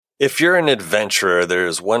If you're an adventurer,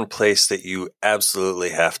 there's one place that you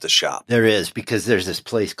absolutely have to shop. There is, because there's this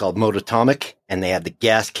place called Mototomic, and they have the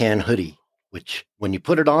gas can hoodie, which when you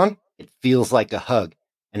put it on, it feels like a hug.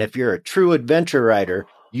 And if you're a true adventure rider,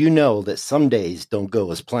 you know that some days don't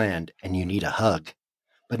go as planned and you need a hug.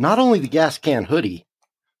 But not only the gas can hoodie,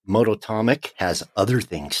 Mototomic has other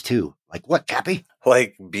things too. Like what, Cappy?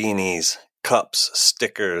 Like beanies, cups,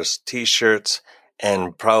 stickers, t-shirts,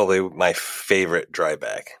 and probably my favorite dry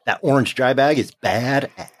bag. That orange dry bag is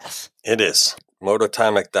badass. It is.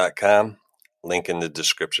 Mototomic.com. Link in the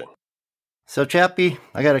description. So, Chappie,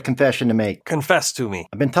 I got a confession to make. Confess to me.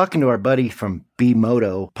 I've been talking to our buddy from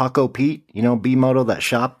B-Moto, Paco Pete. You know B-Moto, that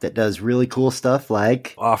shop that does really cool stuff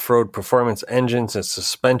like off-road performance engines and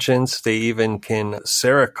suspensions. They even can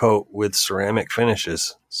Cerakote with ceramic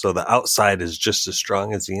finishes, so the outside is just as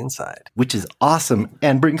strong as the inside. Which is awesome,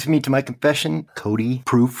 and brings me to my confession, Cody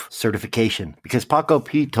Proof certification. Because Paco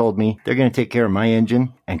Pete told me they're going to take care of my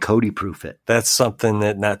engine and Cody Proof it. That's something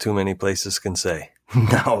that not too many places can say.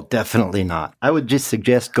 No, definitely not. I would just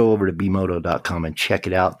suggest go over to bmoto.com and check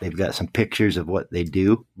it out. They've got some pictures of what they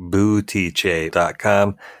do.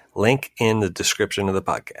 Bootiche.com. Link in the description of the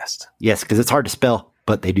podcast. Yes, because it's hard to spell,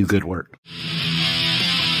 but they do good work.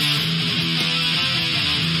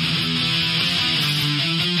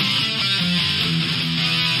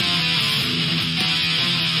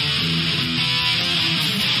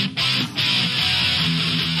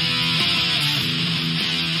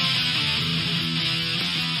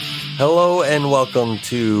 Hello and welcome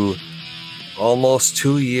to almost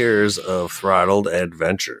 2 years of Throttled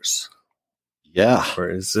Adventures. Yeah. Or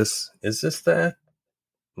is this that?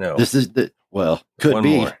 No. This is could one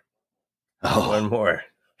be. More. Oh, one more.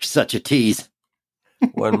 Such a tease.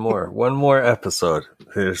 One more episode.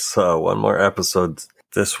 There's one more episode.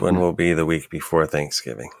 This one will be the week before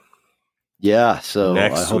Thanksgiving. Yeah, so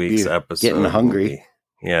next I hope week's you're episode getting hungry.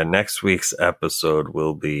 Next week's episode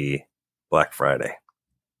will be Black Friday.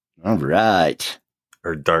 All right.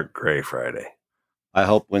 Or Dark Gray Friday. I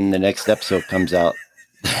hope when the next episode comes out,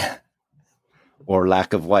 or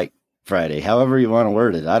Lack of White Friday, however you want to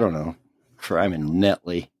word it. I don't know. Crime and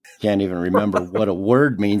Netley. Can't even remember what a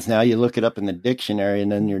word means. Now you look it up in the dictionary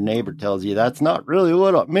and then your neighbor tells you that's not really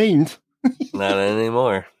what it means. Not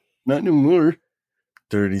anymore. Not anymore.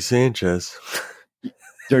 Dirty Sanchez.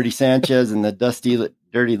 Dirty Sanchez and the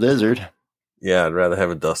dirty lizard. Yeah, I'd rather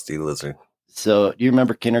have a dusty lizard. So, do you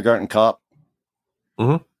remember Kindergarten Cop?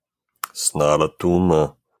 Mm-hmm.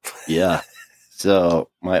 Snot-a-tuna. Yeah. So,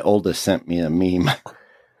 my oldest sent me a meme.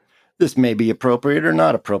 This may be appropriate or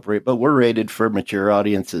not appropriate, but we're rated for mature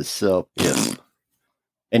audiences. So, yes.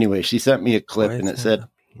 Anyway, she sent me a clip and it said,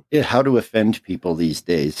 how to offend people these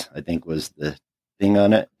days, I think was the thing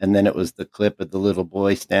on it. And then it was the clip of the little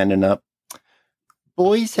boy standing up.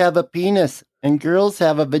 Boys have a penis and girls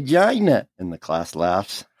have a vagina. And the class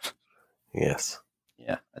laughs. Yes.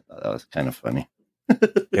 Yeah, I thought that was kind of funny.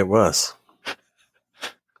 It was.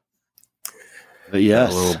 But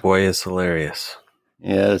yes. That little boy is hilarious.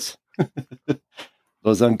 Yes.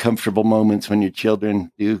 Those uncomfortable moments when your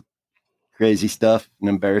children do crazy stuff and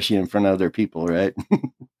embarrass you in front of other people, right?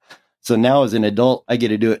 So now as an adult, I get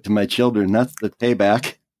to do it to my children. That's the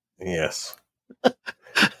payback. Yes.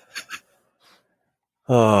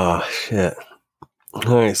 Oh, shit.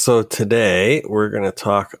 All right, so today we're going to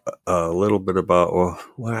talk a little bit about,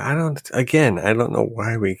 I don't know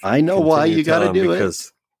why we. I know why you got to do it.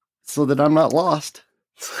 So that I'm not lost.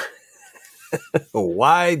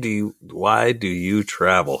 Why do you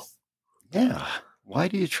travel? Yeah. Why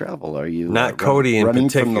do you travel? Are you not Cody in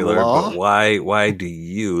particular, but why do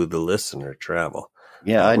you, the listener, travel?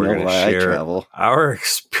 Yeah, I know why I travel. Our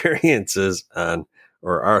experiences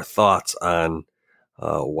or our thoughts on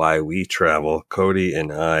why we travel. Cody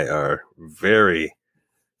and I are very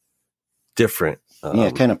different.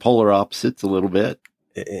 Kind of polar opposites a little bit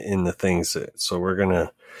in the things. So we're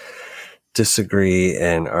gonna disagree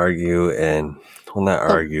and argue, and not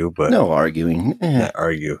argue, but no arguing. Not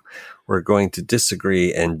argue. We're going to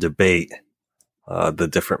disagree and debate the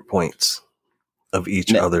different points of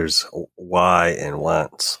each other's why and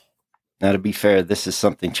wants. Now, to be fair, this is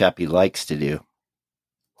something Chappie likes to do.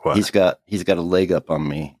 What? He's got a leg up on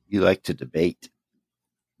me. You like to debate.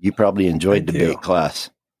 You probably enjoyed debate class.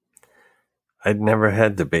 I'd never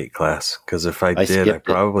had debate class because if I did, I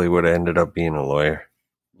probably would have ended up being a lawyer.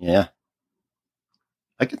 Yeah.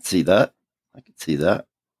 I could see that.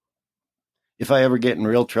 If I ever get in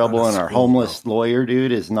real trouble and our homeless lawyer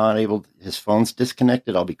dude is not able, his phone's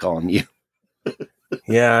disconnected, I'll be calling you.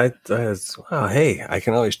 Yeah. Hey, I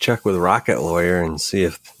can always check with Rocket Lawyer and see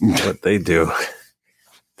what they do.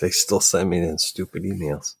 They still send me them stupid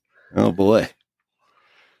emails. Oh boy.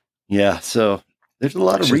 Yeah, so there's a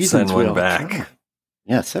lot of Should reasons send we one don't back. travel.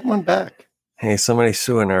 Yeah, send one back. Hey, somebody's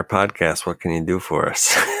suing our podcast. What can you do for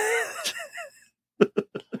us? Wait a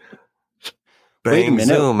Bang minute.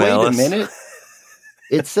 Zoom, Wait Alice. a minute.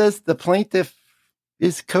 It says the plaintiff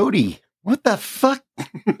is Cody. What the fuck?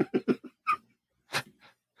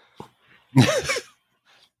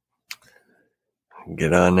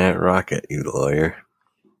 Get on that rocket, you lawyer.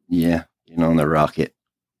 Yeah, on the rocket.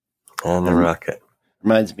 On the rocket.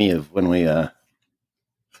 Reminds me of when we, can't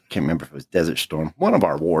remember if it was Desert Storm, one of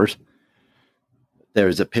our wars. There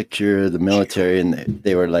was a picture of the military and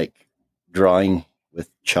they were like drawing with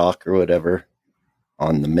chalk or whatever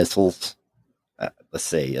on the missiles. Let's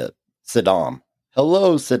say Saddam.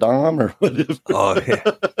 Hello, Saddam, or whatever. Oh, yeah.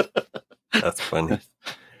 That's funny.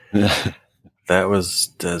 That was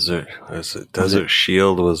Desert. Desert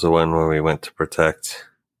Shield was the one where we went to protect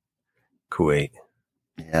Kuwait.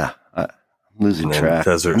 Yeah, I'm losing And then track.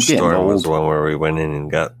 Desert I'm getting Storm was old. the one where we went in and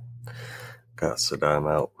got Saddam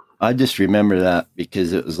out. I just remember that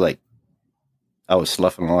because it was like I was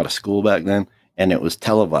sloughing a lot of school back then, and it was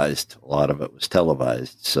televised. A lot of it was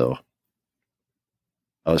televised, so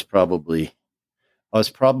I was probably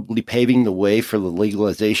paving the way for the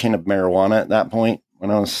legalization of marijuana at that point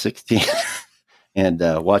when I was 16, and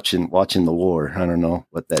watching the war. I don't know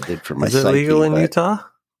what that did for my Is it psyche, legal in but Utah?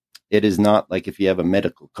 It is not. Like if you have a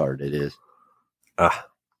medical card, it is.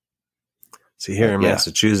 See, here in Yeah.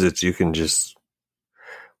 Massachusetts, you can just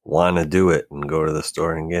want to do it and go to the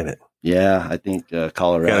store and get it. Yeah, I think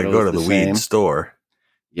Colorado. You got to go to the same. weed store.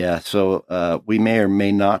 Yeah, so we may or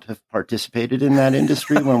may not have participated in that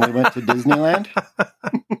industry when we went to Disneyland.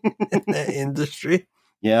 In that industry,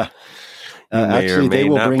 Yeah, you may actually, or may they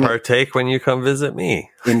will not bring partake when you come visit me.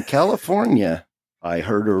 in California. I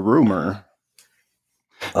heard a rumor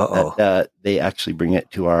that they actually bring it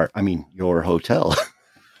to your hotel.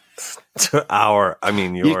 You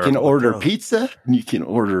can order pizza, and you can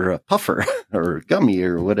order a puffer or a gummy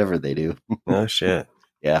or whatever they do. No shit.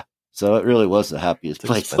 So it really was the happiest It's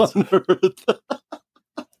place on earth.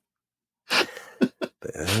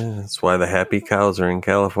 That's why the happy cows are in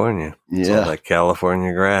California. It's all Yeah, that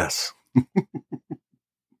California grass.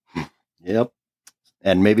 yep.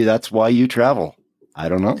 And maybe that's why you travel. I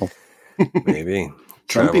don't know. Maybe Some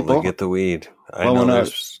travel people- to get the weed. I Well, know when I-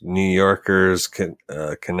 there's New Yorkers,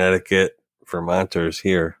 Connecticut, Vermonters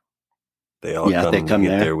here. They all Yeah, come, they come to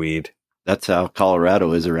get there. their weed. That's how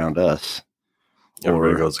Colorado is around us.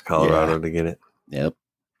 Everybody Or- goes to Colorado to get it. Yep.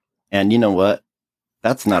 And you know what?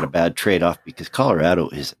 That's not a bad trade-off because Colorado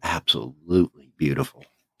is absolutely beautiful.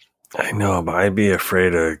 I know, but I'd be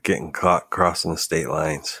afraid of getting caught crossing the state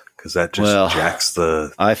lines because that just Well- jacks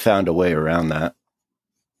the I found a way around that.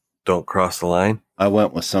 don't cross the line. I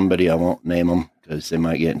went with somebody, I won't name them because they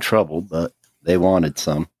might get in trouble, but they wanted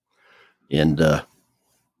some. And,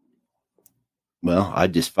 well, I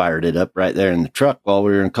just fired it up right there in the truck while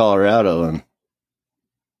we were in Colorado, and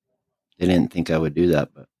they didn't think I would do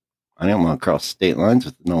that, but I didn't want to cross state lines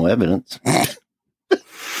with no evidence.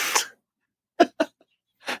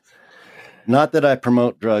 Not that I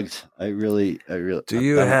promote drugs. I really. Do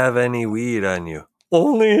you have any weed on you?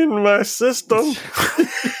 Only in my system.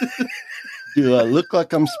 Do I look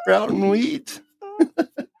like I'm sprouting weeds?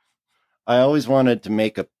 I always wanted to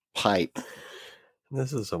make a pipe.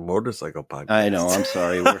 This is a motorcycle podcast. I know. I'm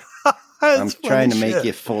sorry. I'm That's trying to funny make shit.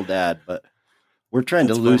 you full dad, but we're trying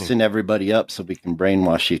That's to funny. loosen everybody up so we can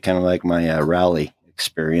brainwash you, kind of like my rally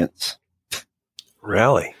experience.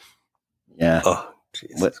 Rally. Yeah. Oh,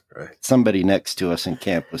 Jesus What- Christ. Somebody next to us in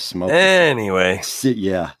camp was smoking. Anyway,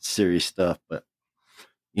 Yeah, serious stuff. But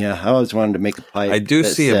yeah, I always wanted to make a pipe. I do that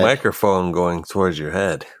see a said, microphone going towards your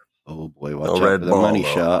head. Oh boy, watch No out red for the ball, money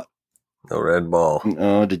though. shot. No red ball.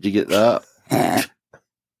 Oh, did you get that?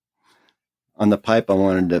 On the pipe, I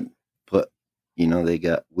wanted to put, they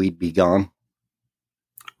got Weed Be Gone.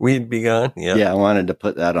 We'd be gone. Yeah. Yeah, I wanted to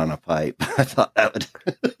put that on a pipe. I thought that would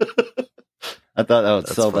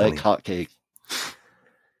That's sell funny. like hotcakes.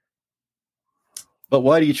 But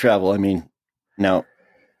why do you travel? I mean, now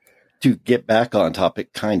to get back on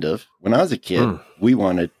topic, kind of. When I was a kid, we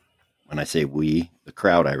wanted, when I say we, the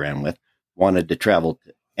crowd I ran with, wanted to travel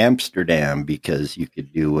to Amsterdam because you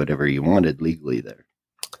could do whatever you wanted legally there.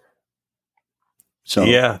 So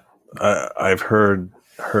Yeah. I've heard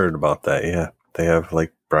about that. Yeah. They have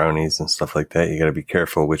like brownies and stuff like that. You got to be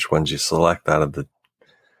careful which ones you select out of the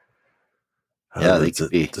they could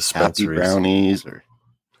be happy dispensaries. brownies or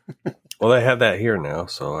Well, they have that here now.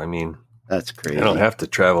 So, I mean, that's crazy. I don't have to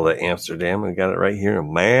travel to Amsterdam. We got it right here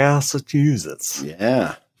in Massachusetts.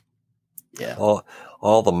 Yeah. Yeah.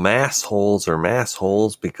 all the mass holes are mass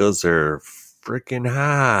holes because they're freaking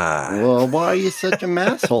high. Well, why are you such a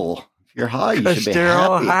masshole? If you're high, you should be they're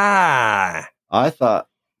all happy. high. I thought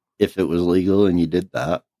if it was legal and you did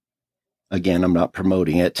that, again, I'm not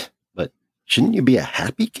promoting it, but shouldn't you be a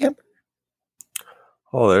happy camper?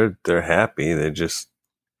 Oh, they're happy. They're just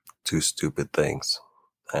two stupid things.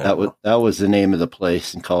 That was the name of the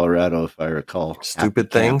place in Colorado, if I recall.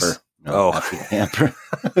 Stupid Things? Camper. No, Happy Camper.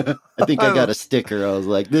 I think I got a sticker. I was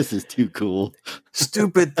like, this is too cool.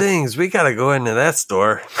 Stupid Things. We got to go into that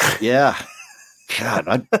store. Yeah.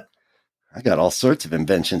 God, I got all sorts of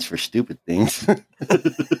inventions for stupid things.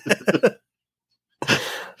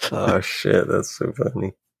 Oh, shit. That's so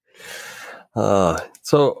funny.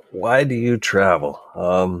 So why do you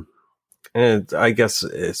travel? And I guess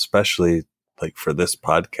especially like for this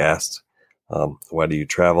podcast, why do you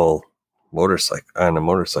travel on a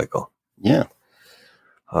motorcycle? Yeah.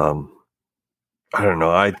 I don't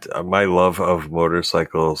know. My love of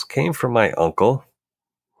motorcycles came from my Uncle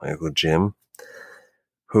Jim,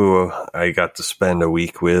 who I got to spend a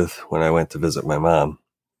week with when I went to visit my mom.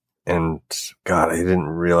 And God, I didn't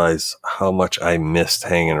realize how much I missed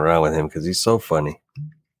hanging around with him because he's so funny.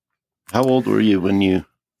 How old were you when you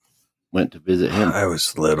went to visit him? I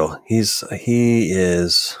was little. He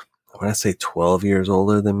is, I want to say 12 years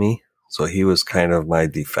older than me. So he was kind of my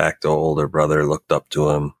de facto older brother, looked up to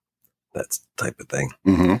him, that type of thing.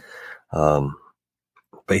 Mm-hmm.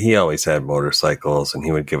 But he always had motorcycles and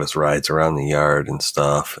he would give us rides around the yard and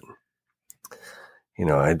stuff. And, you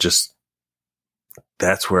know,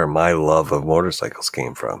 that's where my love of motorcycles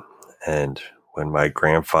came from. And when my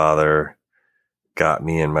grandfather got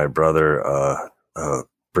me and my brother a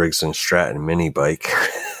Briggs & Stratton mini bike.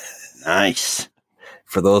 Nice.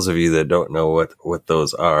 For those of you that don't know what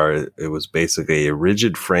those are, it was basically a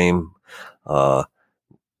rigid frame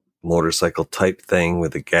motorcycle type thing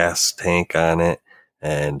with a gas tank on it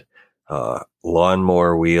and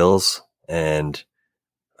lawnmower wheels and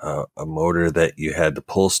a motor that you had to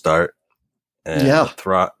pull start. And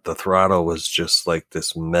the throttle was just like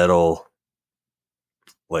this metal,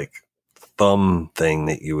 like thumb thing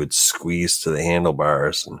that you would squeeze to the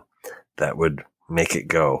handlebars and that would make it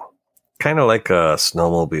go. Kind of like a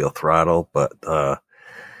snowmobile throttle, but it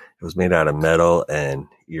was made out of metal and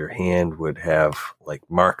your hand would have like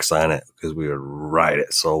marks on it because we would ride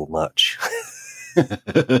it so much.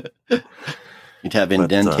 You'd have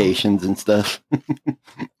indentations and stuff.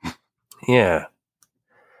 Yeah.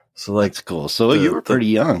 So like, that's cool. So you were pretty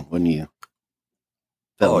young when you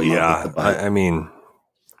fell in love with the bike. I mean,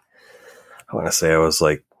 I want to say I was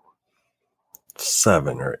like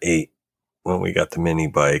 7 or 8 when we got the mini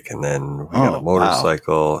bike, and then we got a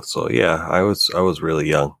motorcycle. Wow. So yeah, I was really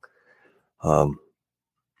young.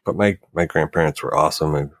 But my grandparents were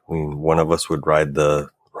awesome. I mean, one of us would ride on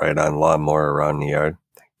lawnmower around the yard.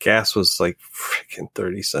 Gas was like freaking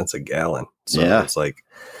 30 cents a gallon. So it's like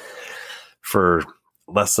for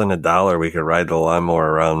less than $1, we could ride the lawnmower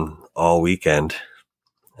around all weekend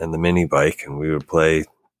and the mini bike, and we would play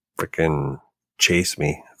freaking Chase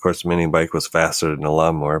Me. Of course, the mini bike was faster than the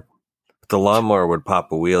lawnmower. But the lawnmower would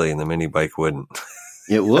pop a wheelie and the mini bike wouldn't.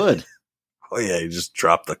 It would. Oh yeah, you just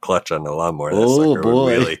drop the clutch on the lawnmower. Oh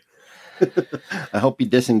boy! I hope you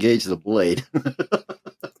disengage the blade.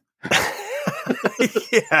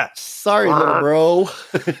 Yeah. Sorry, little bro.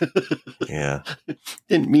 Yeah.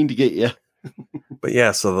 Didn't mean to get you. But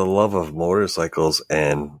yeah, so the love of motorcycles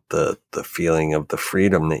and the feeling of the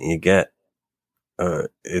freedom that you get,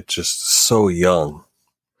 it's just so young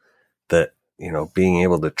that, you know, being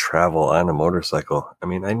able to travel on a motorcycle. I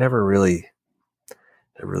mean, I never really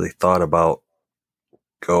thought about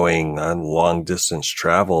going on long distance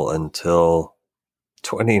travel until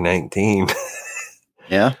 2019.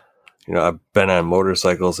 Yeah. You know, I've been on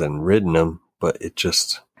motorcycles and ridden them, but it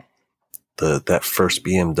just, that first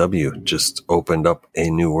BMW just opened up a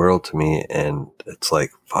new world to me. And it's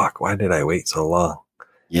like, fuck, why did I wait so long?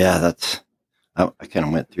 Yeah, I kind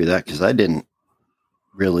of went through that because I didn't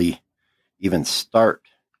really even start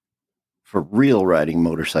for real riding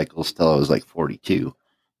motorcycles till I was like 42.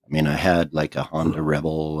 I mean, I had like a Honda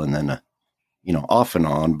Rebel and then off and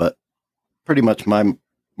on, but pretty much my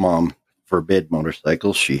mom forbid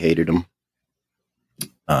motorcycles. She hated them.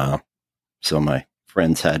 So my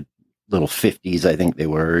friends had little 50s, I think they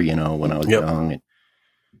were, when I was young. And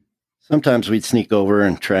sometimes we'd sneak over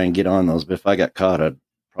and try and get on those, but if I got caught, I'd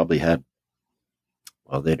probably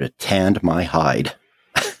they'd have tanned my hide.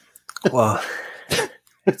 Well,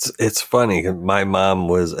 it's funny. My mom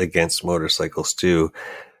was against motorcycles too,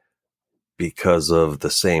 because of the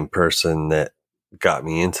same person that got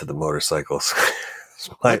me into the motorcycles.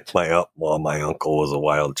 My uncle was a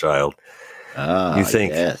wild child. You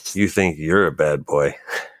think you're a bad boy.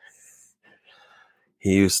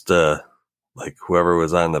 He used to, like, whoever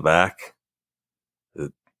was on the back,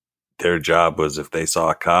 their job was, if they saw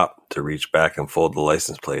a cop, to reach back and fold the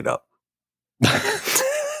license plate up.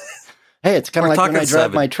 Hey, it's kind of like when I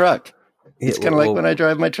drive my truck. It's kind of like when I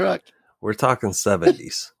drive my truck. We're talking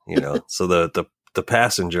 70s, so the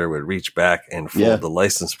passenger would reach back and fold the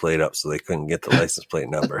license plate up so they couldn't get the license plate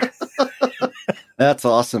number. That's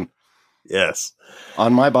awesome. Yes.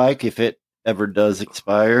 On my bike, if it ever does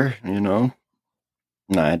expire, and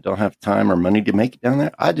I don't have time or money to make it down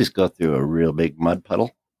there, I just go through a real big mud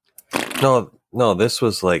puddle. No, this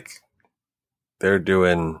was like they're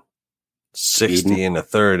doing 60 and a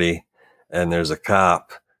 30, and there's a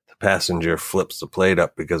cop. The passenger flips the plate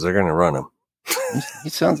up because they're going to run him. He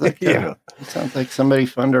sounds like he sounds like somebody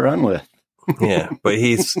fun to run with. Yeah, but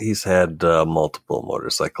he's had multiple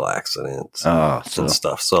motorcycle accidents and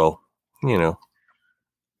stuff. So,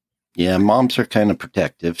 Yeah, moms are kind of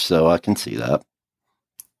protective, so I can see that.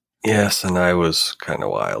 Yes, and I was kind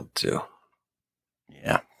of wild too.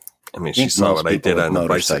 Yeah. I mean, she saw what I did on the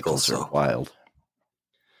bicycle. So wild.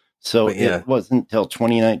 So it wasn't until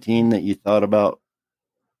 2019 that you thought about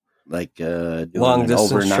like doing long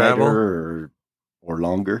distance travel or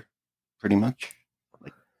longer, pretty much.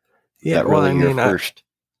 Like, first.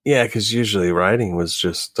 Because usually riding was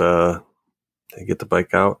just get the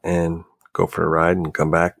bike out and go for a ride and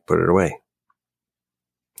come back, put it away.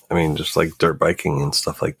 I mean, just like dirt biking and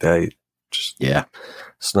stuff like that.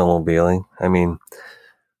 Snowmobiling. I mean,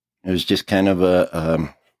 it was just kind of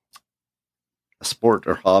a sport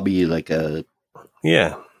or hobby, like a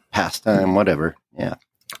pastime, whatever. Yeah,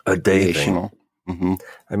 a day thing. Mm-hmm.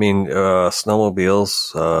 I mean,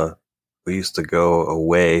 snowmobiles. We used to go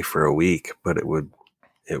away for a week, but it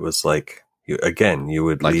was like you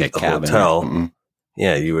would like leave the hotel. Mm-hmm.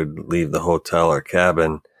 Yeah, you would leave the hotel or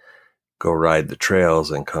cabin, go ride the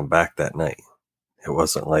trails, and come back that night. It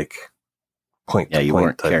wasn't like point to point. You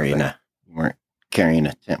weren't carrying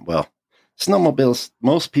a tent. Well, snowmobiles,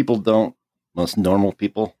 most normal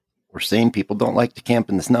people or sane people don't like to camp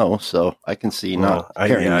in the snow, so I can see not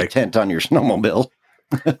carrying a tent on your snowmobile.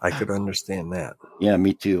 I could understand that. Yeah,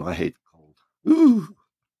 me too. I hate the cold. Ooh.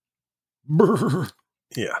 Brr.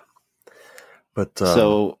 Yeah. But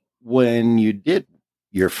so when you did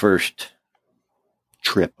your first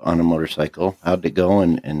trip on a motorcycle, how'd it go,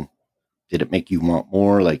 and did it make you want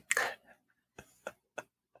more? Like,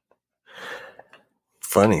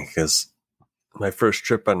 funny, because my first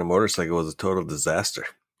trip on a motorcycle was a total disaster.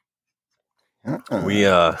 We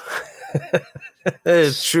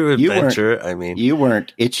it's true adventure. I mean, you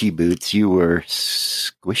weren't itchy boots, you were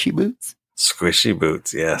squishy boots. Squishy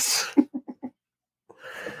boots, yes.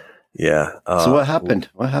 Yeah. So what happened?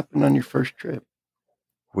 What happened on your first trip?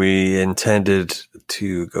 We intended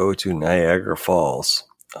to go to Niagara Falls.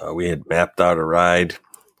 We had mapped out a ride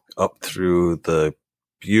up through the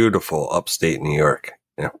beautiful upstate New York.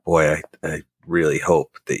 And boy, I really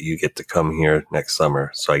hope that you get to come here next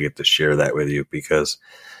summer so I get to share that with you, because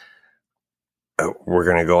we're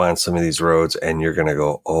going to go on some of these roads and you're going to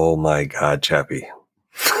go, oh my God, Chappie.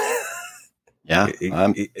 Yeah.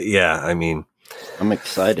 I mean, I'm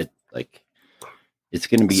excited. Like, it's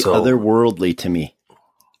going to be otherworldly to me.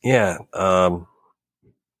 Yeah.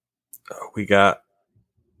 We got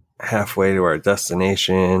halfway to our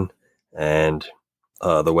destination and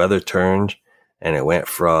the weather turned, and it went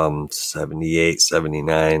from 78,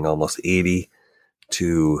 79, almost 80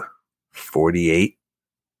 to 48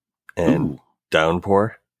 and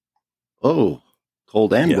downpour. Oh,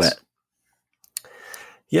 cold and wet.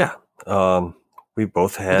 Yeah. We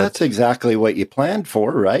both had. Well, that's exactly what you planned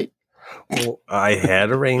for, right? Well, I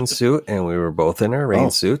had a rain suit, and we were both in our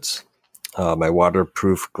rain suits. My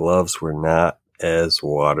waterproof gloves were not as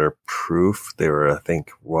waterproof. They were, I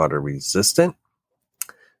think, water resistant.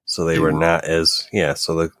 So they were not as,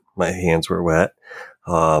 my hands were wet.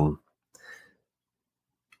 My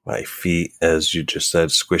feet, as you just said,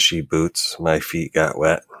 squishy boots, my feet got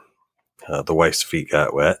wet. The wife's feet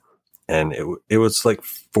got wet. And it was like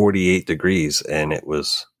 48 degrees, and it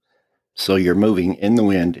was. So you're moving in the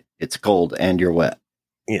wind, it's cold, and you're wet.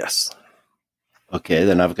 Yes. Okay,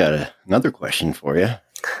 then I've got another question for you.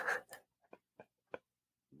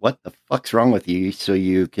 What the fuck's wrong with you? So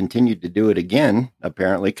you continued to do it again,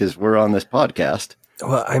 apparently, because we're on this podcast.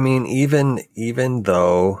 Well, I mean, even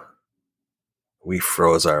though we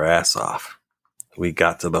froze our ass off, we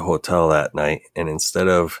got to the hotel that night, and instead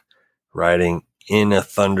of riding in a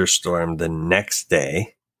thunderstorm the next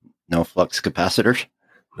day. No flux capacitors?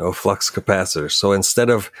 No flux capacitors. So instead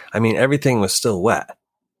of, everything was still wet.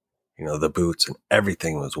 the boots and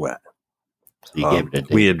everything was wet. So you gave it a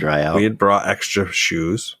day to dry out. We had brought extra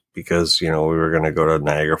shoes because, we were going to go to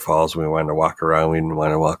Niagara Falls. We wanted to walk around. We didn't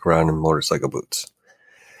want to walk around in motorcycle boots.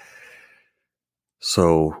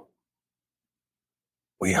 So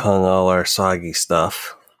we hung all our soggy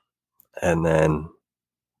stuff. And then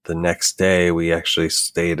the next day, we actually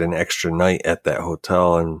stayed an extra night at that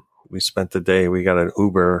hotel, and we spent the day. We got an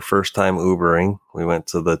Uber, first time Ubering. We went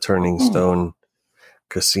to the Turning Stone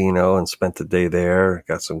Casino and spent the day there.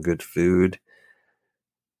 Got some good food.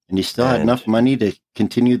 And you still had enough money to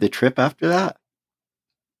continue the trip after that?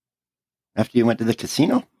 After you went to the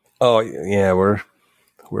casino? Oh yeah, we're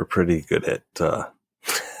pretty good at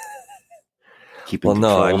keeping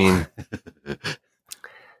control. I mean,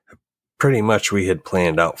 pretty much we had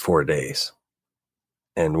planned out 4 days.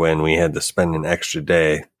 And when we had to spend an extra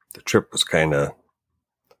day, the trip was kind of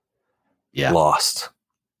lost.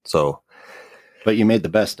 So, but you made the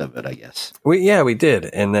best of it, I guess. We did.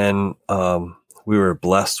 And then we were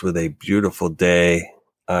blessed with a beautiful day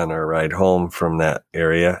on our ride home from that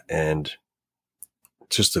area, and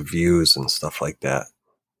just the views and stuff like that.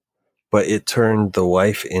 But it turned the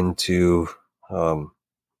wife into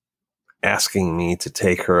asking me to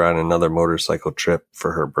take her on another motorcycle trip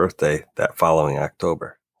for her birthday that following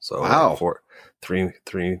October. So wow. 4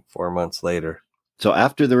 months later. So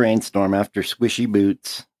after the rainstorm, after squishy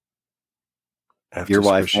boots, your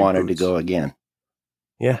wife wanted to go again.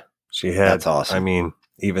 Yeah, she had. That's awesome. I mean,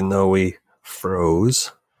 even though we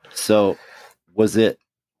froze. So was it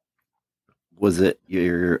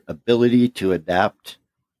your ability to adapt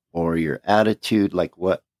or your attitude? Like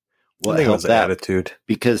what I think it was that? Attitude.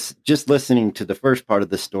 Because just listening to the first part of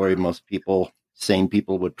the story, most people, sane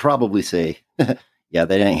people, would probably say, yeah,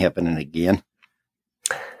 that ain't happening again.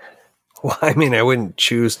 Well, I mean, I wouldn't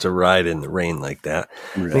choose to ride in the rain like that.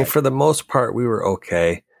 Right. I mean, for the most part, we were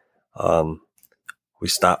okay. We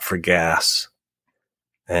stopped for gas,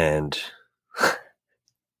 and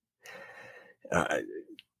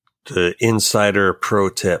the insider pro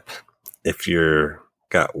tip, if you're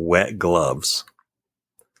got wet gloves,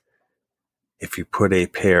 if you put a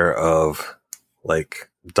pair of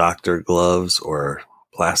like doctor gloves or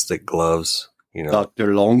plastic gloves,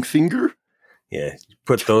 Dr. Longfinger? Yeah,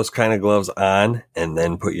 put those kind of gloves on and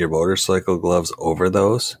then put your motorcycle gloves over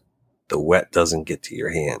those. The wet doesn't get to your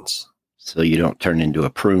hands. So you don't turn into a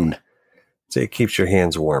prune. So it keeps your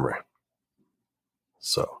hands warmer.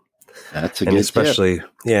 So that's a good tip.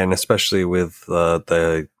 Yeah, and especially with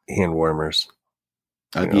the hand warmers.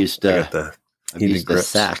 I've used a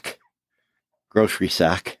sack, grocery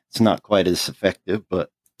sack. It's not quite as effective,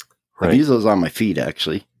 but I use those on my feet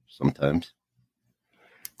actually sometimes.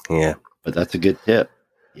 Yeah. But that's a good tip.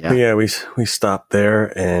 Yeah. Yeah, we stopped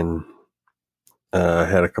there and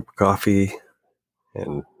had a cup of coffee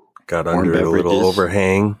and got under a little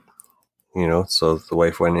overhang, so the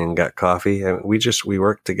wife went in and got coffee, and we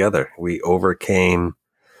worked together. We overcame.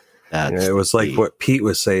 It was like what Pete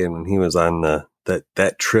was saying when he was on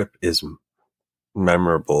that trip is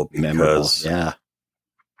memorable because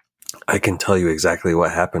I can tell you exactly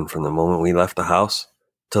what happened from the moment we left the house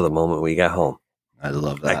to the moment we got home. I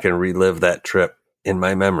love that. I can relive that trip in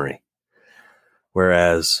my memory.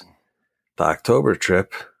 Whereas the October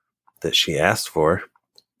trip that she asked for,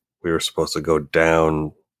 we were supposed to go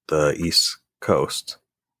down the East Coast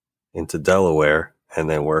into Delaware and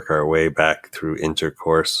then work our way back through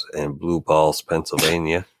Intercourse and Blue Balls,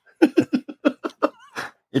 Pennsylvania.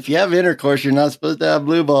 If you have intercourse, you're not supposed to have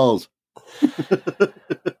blue balls.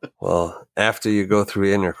 Well, after you go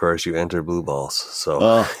through Intercourse, you enter Blue Balls.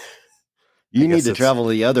 So you need to travel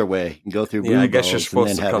the other way and go through Blue Balls. I guess you're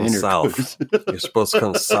supposed to come south. You're supposed to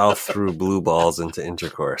come south through Blue Balls into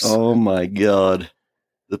Intercourse. Oh my God.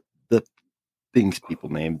 The things people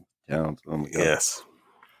name towns. Oh my God. Yes.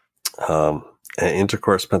 And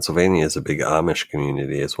Intercourse, Pennsylvania is a big Amish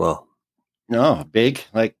community as well. No, big,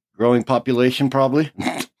 like growing population probably.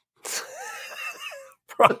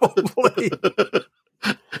 Probably.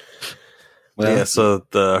 Well, yeah, so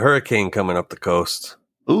the hurricane coming up the coast.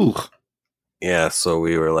 Ooh. Yeah, so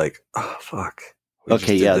we were like, oh, fuck. We just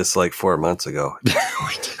did this like 4 months ago.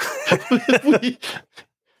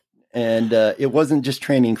 And it wasn't just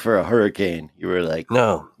training for a hurricane. You were like,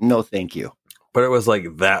 no, thank you. But it was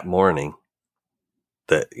like that morning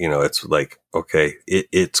that, it's like, okay,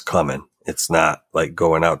 it's coming. It's not like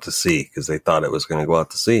going out to sea because they thought it was going to go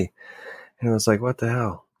out to sea. And it was like, what the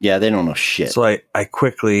hell? Yeah, they don't know shit. So I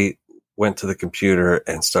quickly went to the computer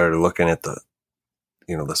and started looking at the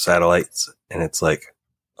satellites, and it's like,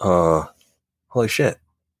 holy shit.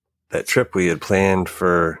 That trip we had planned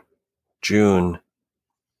for June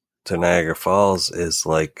to Niagara Falls is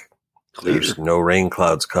like Clear. There's no rain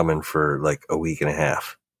clouds coming for like a week and a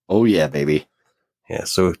half. Oh, yeah, baby. Yeah,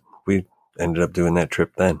 so we ended up doing that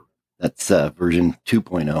trip then. That's version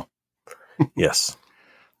 2.0. Yes.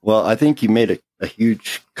 Well, I think you made a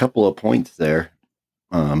huge couple of points there.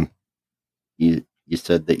 You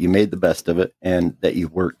said that you made the best of it and that you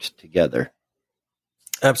worked together.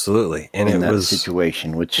 Absolutely. And in it that was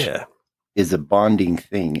situation, which is a bonding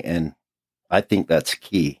thing. And I think that's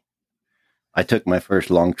key. I took my first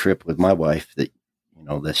long trip with my wife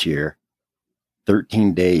this year,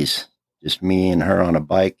 13 days, just me and her on a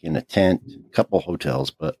bike in a tent, a couple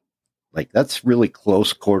hotels, but like that's really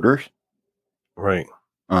close quarters. Right.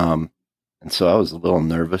 And so I was a little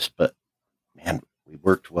nervous, but man, we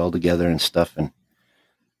worked well together and stuff.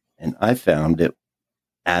 And I found that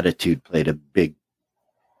attitude played a big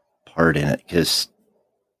part in it because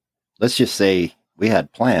let's just say we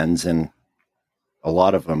had plans and a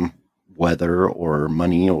lot of them, weather or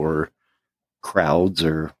money or crowds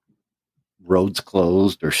or roads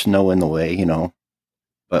closed or snow in the way,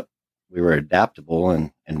 but we were adaptable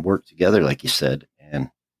and worked together, like you said.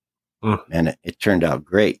 And it turned out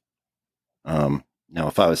great. Now,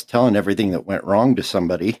 if I was telling everything that went wrong to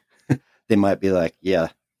somebody, they might be like, yeah,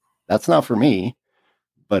 that's not for me.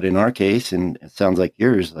 But in our case, and it sounds like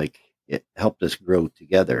yours, like it helped us grow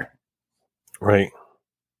together. Right.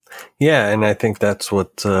 Yeah. And I think that's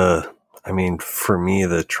what, for me,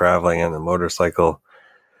 the traveling on the motorcycle,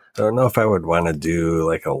 I don't know if I would want to do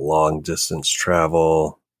like a long distance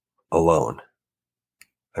travel alone.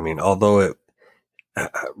 I mean, although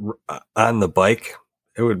on the bike,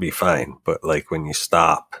 it would be fine. But like when you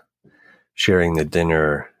stop, sharing the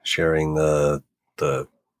dinner, sharing the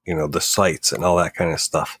sights and all that kind of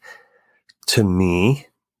stuff, to me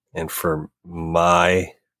and for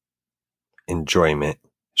my enjoyment,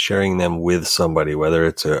 sharing them with somebody, whether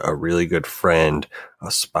it's a really good friend, a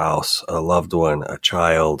spouse, a loved one, a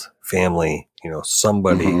child, family,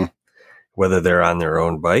 somebody, whether they're on their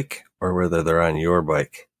own bike or whether they're on your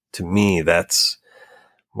bike, to me, that's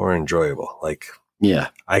more enjoyable. Like, yeah,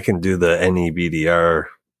 I can do the NEBDR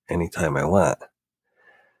anytime I want,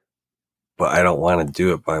 but I don't want to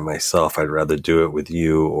do it by myself. I'd rather do it with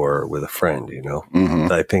you or with a friend,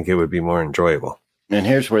 I think it would be more enjoyable. And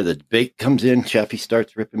here's where the debate comes in. Chaffee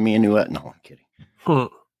starts ripping me a new No, I'm kidding.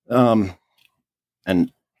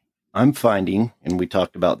 And I'm finding, and we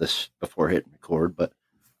talked about this before hitting record, but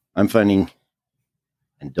I'm finding,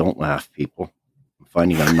 and don't laugh, people, I'm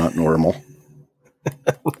finding I'm not normal.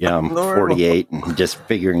 Yeah, I'm 48 and just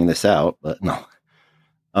figuring this out, but no.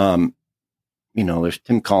 There's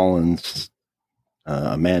Tim Collins,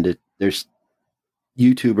 Amanda, there's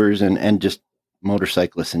YouTubers and just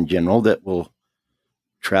motorcyclists in general that will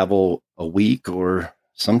travel a week or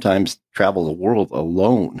sometimes travel the world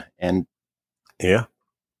alone. And yeah,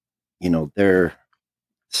 there are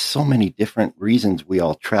so many different reasons we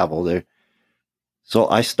all travel there. So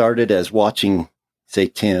I started as watching, say,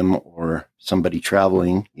 Tim or somebody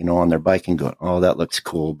traveling, on their bike and going, oh, that looks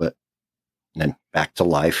cool. But then back to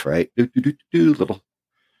life, right? Little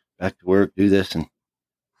back to work, do this.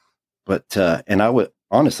 But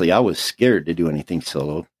I was scared to do anything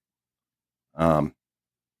solo.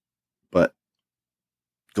 But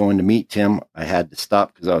going to meet Tim, I had to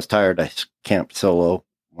stop because I was tired. I camped solo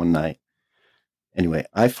one night. Anyway,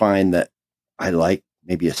 I find that I like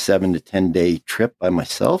maybe a 7 to 10 day trip by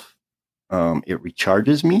myself. It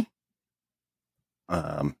recharges me.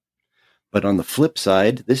 But on the flip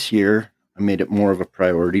side, this year, I made it more of a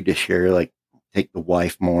priority to share, like take the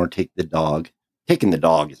wife more, take the dog. Taking the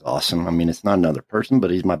dog is awesome. I mean, it's not another person,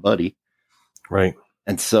 but he's my buddy. Right.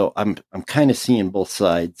 And so I'm kind of seeing both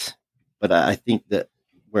sides, but I think that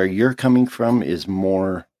where you're coming from is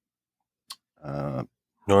more normal,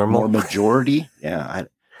 more majority. Yeah. I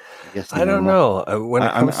guess I don't know.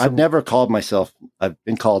 I've never called myself, I've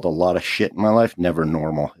been called a lot of shit in my life. Never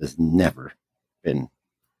normal has never been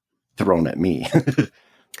thrown at me.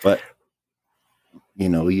 But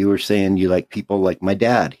you were saying you like people like my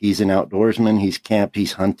dad. He's an outdoorsman. He's camped,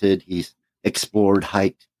 he's hunted, he's explored,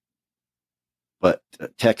 hiked. But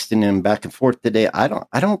texting him back and forth today, I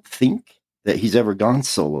don't think that he's ever gone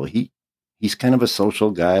solo. He's kind of a social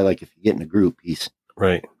guy. Like if you get in a group, he's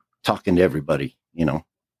right talking to everybody,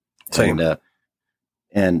 Same.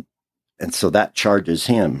 And so that charges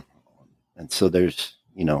him. And so there's,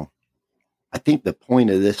 I think the point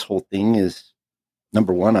of this whole thing is,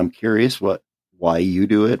 number one, I'm curious why you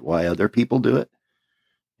do it, why other people do it.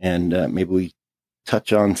 And maybe we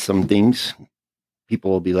touch on some things. People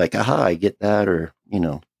will be like, aha, I get that. Or,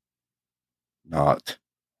 not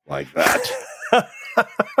like that.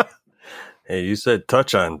 Hey, you said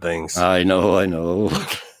touch on things. I know.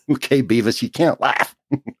 Okay, Beavis, you can't laugh.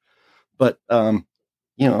 But,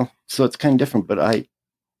 so it's kind of different. But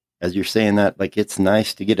as you're saying that, like, it's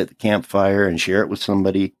nice to get at the campfire and share it with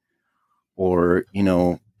somebody, or,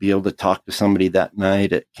 be able to talk to somebody that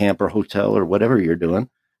night at camp or hotel or whatever you're doing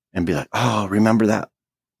and be like, oh, remember that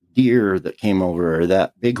deer that came over, or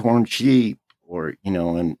that bighorn sheep, or,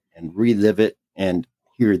 and relive it and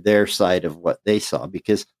hear their side of what they saw.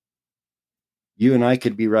 Because you and I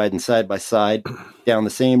could be riding side by side down the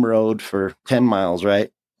same road for 10 miles,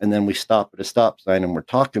 right? And then we stop at a stop sign and we're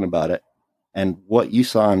talking about it. And what you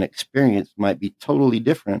saw and experienced might be totally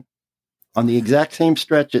different on the exact same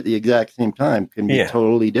stretch at the exact same time, can be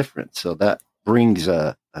totally different. So that brings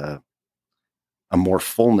a more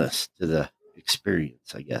fullness to the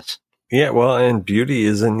experience, I guess. Yeah, well, and beauty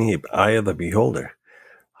is in the eye of the beholder.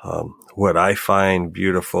 What I find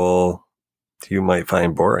beautiful, you might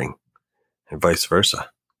find boring, and vice versa.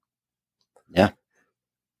 Yeah.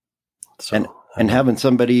 So, and having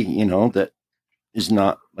somebody, that is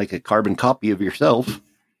not like a carbon copy of yourself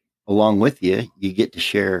along with you, you get to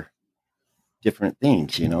share different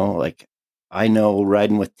things, like I know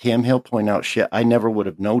riding with Tim, he'll point out shit I never would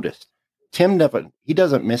have noticed. Tim he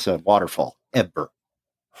doesn't miss a waterfall ever.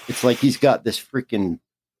 It's like he's got this freaking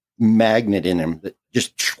magnet in him that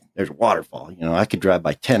just, there's a waterfall. I could drive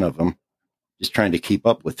by 10 of them just trying to keep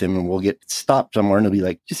up with him, and we'll get stopped somewhere and he'll be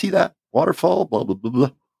like, "Did you see that waterfall?" Blah, blah,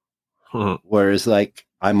 blah, blah. Whereas like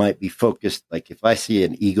I might be focused, like if I see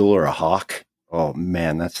an eagle or a hawk, oh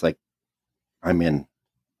man, that's like,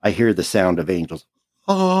 I hear the sound of angels.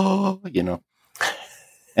 Oh,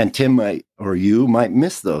 and Tim you might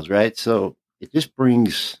miss those, right? So it just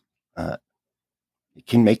brings, it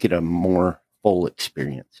can make it a more full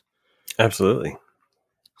experience. Absolutely.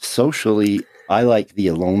 Socially, I like the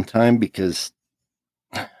alone time because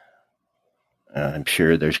I'm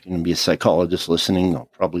sure there's going to be a psychologist listening. They'll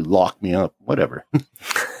probably lock me up, whatever.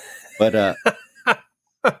 But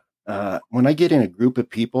when I get in a group of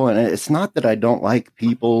people, and it's not that I don't like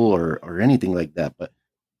people or anything like that, but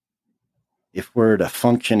if we're to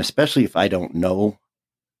function, especially if I don't know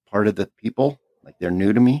part of the people, like they're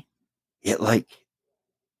new to me,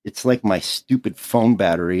 it's like my stupid phone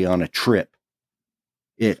battery on a trip.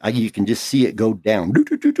 You can just see it go down %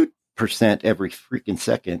 every freaking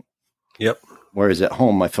second. Yep. Whereas at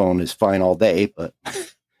home, my phone is fine all day, but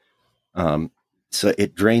so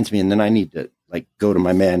it drains me, and then I need to like go to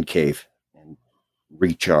my man cave and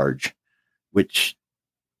recharge, which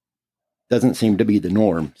doesn't seem to be the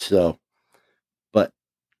norm. So, but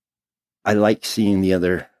I like seeing the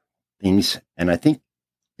other things, and I think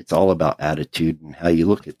it's all about attitude and how you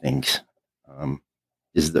look at things.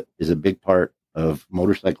 Is a big part of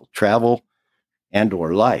motorcycle travel and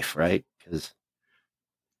or life, right? Because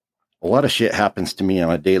a lot of shit happens to me on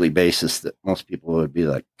a daily basis that most people would be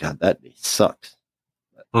like, "God, that day sucks."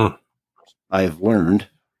 I've learned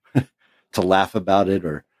to laugh about it,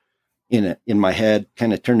 or in my head,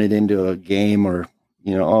 kind of turn it into a game, or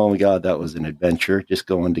oh my God, that was an adventure. Just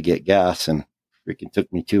going to get gas and freaking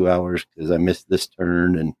took me 2 hours because I missed this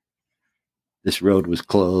turn and this road was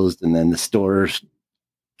closed, and then the store's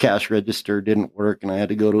cash register didn't work, and I had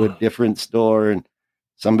to go to a different store, and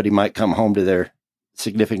somebody might come home to their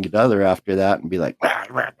significant other after that and be like,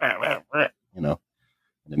 And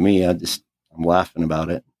to me, I'm laughing about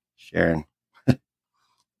it, sharing.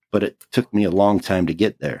 But it took me a long time to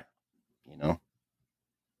get there,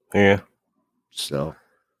 Yeah. So.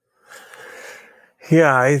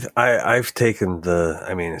 Yeah, I've taken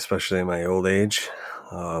especially in my old age.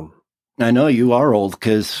 I know you are old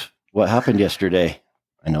because what happened yesterday?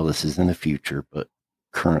 I know this is in the future, but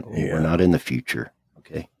currently we're not in the future.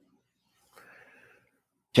 Okay.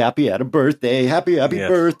 Chappie had a birthday. Happy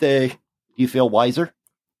birthday. Do you feel wiser?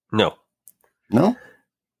 No. No?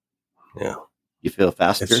 Yeah. You feel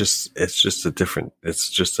faster? It's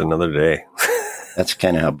just another day. That's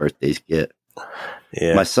kind of how birthdays get.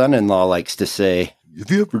 Yeah. My son-in-law likes to say, "Have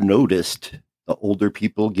you ever noticed the older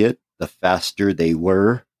people get, the faster they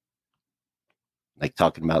were?" Like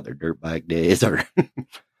talking about their dirt bike days, or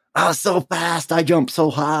 "I was so fast, I jumped so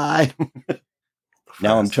high."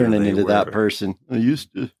 Now I'm turning into that person. I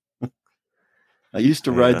used to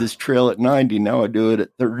ride this trail at 90. Now I do it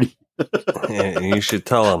at 30. And you should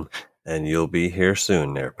tell them, and you'll be here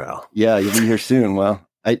soon there, pal. Yeah, you'll be here soon. Well,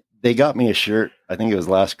 they got me a shirt. I think it was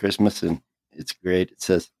last Christmas, and it's great. It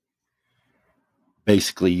says,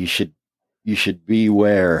 basically, you should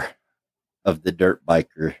beware of the dirt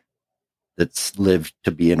biker that's lived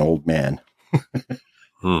to be an old man.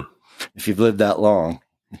 If you've lived that long,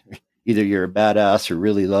 either you're a badass or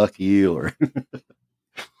really lucky, or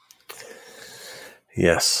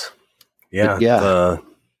yes. Yeah.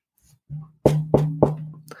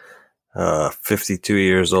 52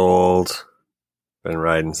 years old. Been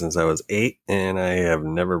riding since I was 8, and I have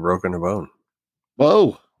never broken a bone.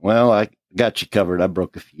 Whoa. Well, I got you covered. I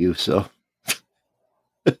broke a few, so.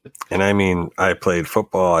 And I mean, I played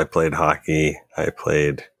football, I played hockey, I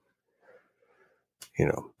played,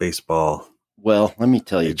 baseball. Well, let me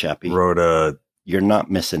tell you, Chappie. You're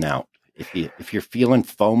not missing out. If you're feeling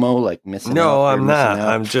FOMO, like missing out. No, I'm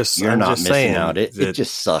not. You're not missing saying out. It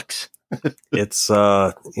just sucks. It's,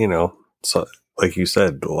 so like you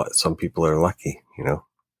said, some people are lucky,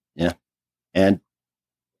 Yeah. And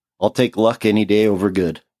I'll take luck any day over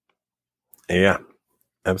good. Yeah,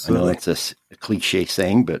 absolutely. I know it's a cliche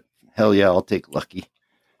saying, but hell yeah, I'll take lucky.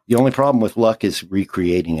 The only problem with luck is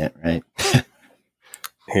recreating it, right?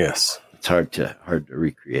 Yes. It's hard to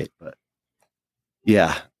recreate, but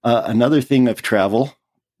yeah. Another thing of travel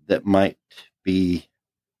that might be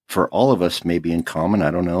for all of us maybe in common,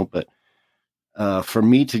 I don't know, but for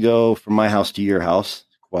me to go from my house to your house,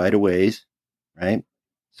 quite a ways, right?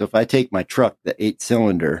 So if I take my truck, the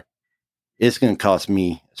 8-cylinder, it's going to cost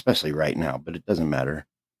me, especially right now, but it doesn't matter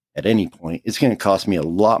at any point, it's going to cost me a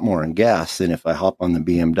lot more in gas than if I hop on the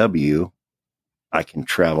BMW. I can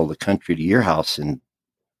travel the country to your house in,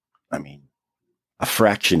 a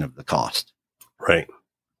fraction of the cost. Right.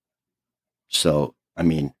 So,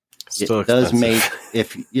 still it does make,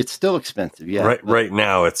 if it's still expensive. Yeah. Right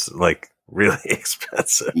now it's like really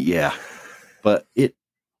expensive. Yeah. But it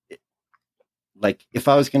like if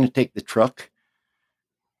I was going to take the truck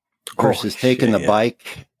versus taking the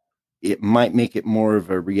bike, it might make it more of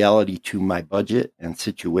a reality to my budget and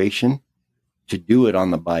situation to do it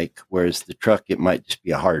on the bike. Whereas the truck, it might just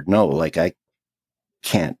be a hard no. Like I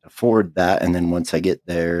can't afford that. And then once I get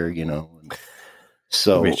there,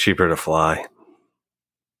 so it'll be cheaper to fly.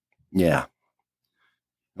 Yeah.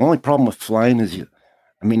 The only problem with flying is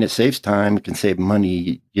it saves time. It can save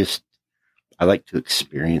money. I like to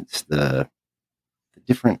experience the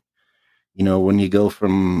different, when you go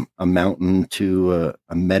from a mountain to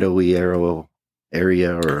a meadowy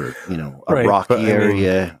area or, a rocky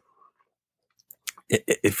area.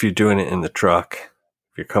 If you're doing it in the truck,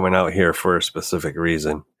 if you're coming out here for a specific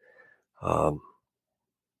reason,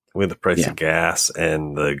 with the price of gas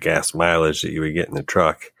and the gas mileage that you would get in the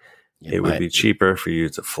truck, it would be cheaper for you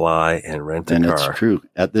to fly and rent a car. And it's true.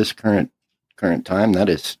 At this current time, that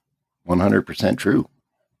is 100% true.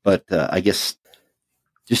 But I guess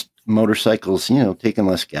just motorcycles, taking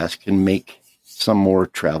less gas can make some more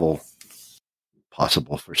travel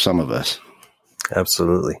possible for some of us.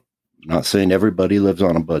 Absolutely. Not saying everybody lives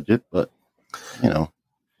on a budget, but,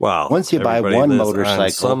 wow. Once you buy one motorcycle. On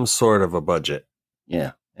some sort of a budget.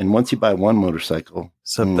 Yeah. And once you buy one motorcycle.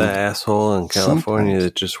 Except that asshole in California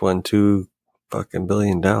that just won $2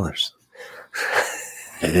 billion.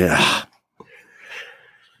 Yeah.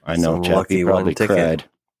 I know, Chappie probably cried.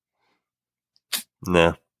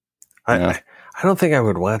 No. I don't think I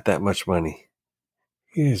would want that much money.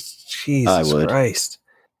 Jesus Christ.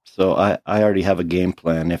 So I already have a game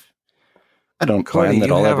plan. If I don't plan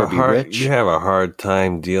that I'll ever be rich. You have a hard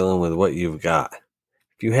time dealing with what you've got.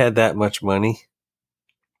 If you had that much money.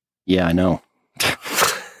 Yeah, I know.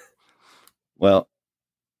 Well,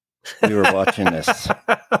 we were watching this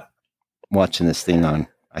thing on,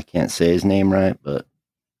 I can't say his name right, but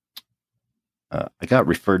I got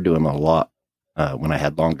referred to him a lot when I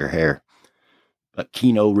had longer hair. But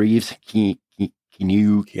Keanu Reeves,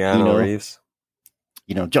 Keanu Reeves,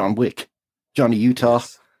 John Wick, Johnny Utah.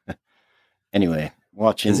 Yes. Anyway,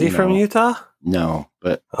 watching. Is he from Utah? No,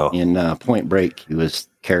 but in Point Break,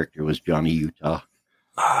 character was Johnny Utah.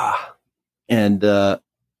 And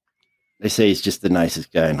they say he's just the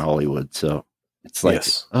nicest guy in Hollywood. So it's like,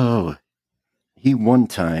 he one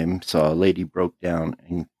time saw a lady broke down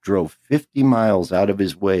and drove 50 miles out of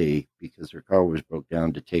his way because her car was broke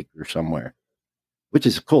down to take her somewhere, which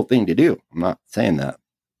is a cool thing to do. I'm not saying that,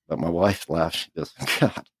 but my wife laughs. She goes,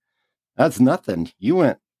 God, that's nothing. You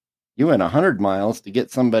went 100 miles to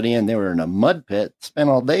get somebody in. They were in a mud pit, spent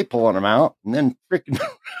all day pulling them out, and then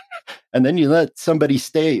and then you let somebody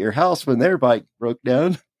stay at your house when their bike broke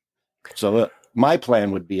down. So my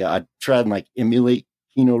plan would be I'd try and emulate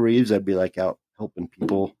Keanu Reeves. I'd be out helping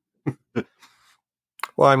people.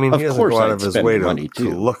 Well, I mean, he doesn't go out of his way to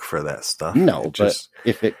look for that stuff. No, but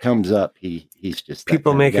if it comes up, he's just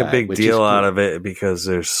people make a big deal out of it because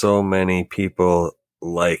there's so many people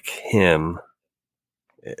like him.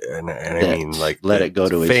 And I mean, let it go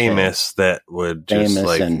to famous that would just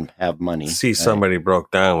and have money. See somebody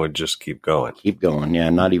broke down would just keep going. Yeah,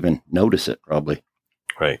 not even notice it probably.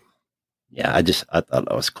 Right. Yeah, I thought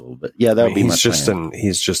that was cool. But yeah, that would be my plan.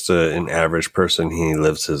 He's just an average person. He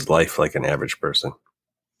lives his life like an average person.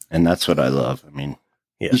 And that's what I love. I mean,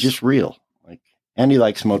 He's just real. And he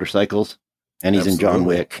likes motorcycles, and he's Absolutely. In John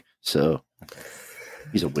Wick, so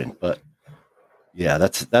he's a win. But yeah,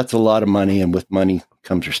 that's a lot of money, and with money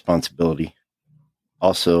comes responsibility.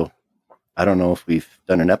 Also, I don't know if we've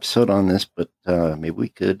done an episode on this, but maybe we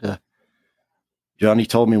could. Johnny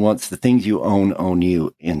told me once, the things you own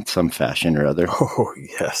you in some fashion or other. Oh,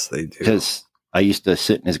 yes, they do. Because I used to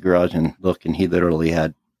sit in his garage and look, and he literally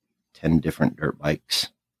had 10 different dirt bikes.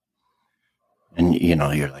 And,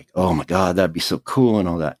 you're like, oh, my God, that'd be so cool and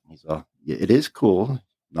all that. And he's all, yeah, it is cool.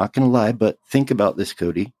 Not going to lie, but think about this,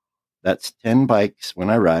 Cody. That's 10 bikes. When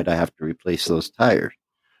I ride, I have to replace those tires.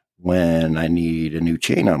 When I need a new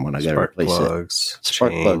chain on one, I got to replace plugs, it.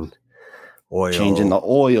 Spark plugs, oil. Changing the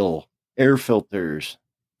oil, air filters.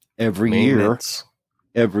 Every year,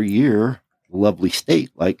 Lovely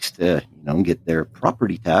State likes to, get their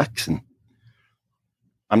property tax. And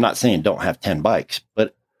I'm not saying don't have 10 bikes,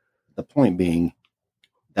 but the point being,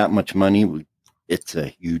 that much money, it's a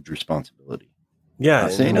huge responsibility. Yeah. I'm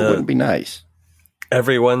not saying it wouldn't be nice.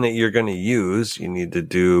 Every one that you're going to use, you need to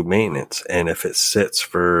do maintenance. And if it sits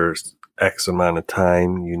for X amount of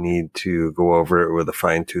time, you need to go over it with a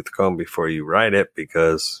fine-tooth comb before you ride it,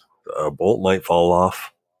 because a bolt might fall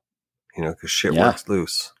off, because shit works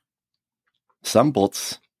loose. Some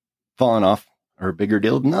bolts falling off are a bigger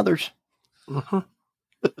deal than others. Mm-hmm.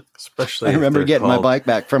 Especially I remember getting my bike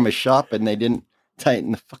back from a shop and they didn't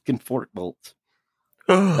tighten the fucking fork bolts.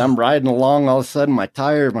 I'm riding along, all of a sudden my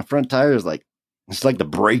front tire is like, it's like the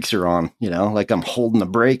brakes are on, like I'm holding the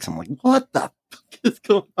brakes. I'm like, what the fuck is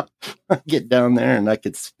going on? I get down there and I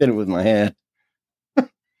could spin it with my hand.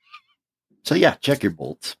 So yeah, check your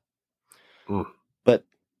bolts. But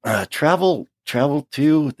travel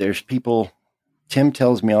too, there's people, Tim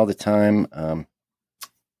tells me all the time,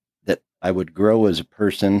 that I would grow as a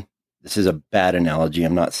person. This is a bad analogy.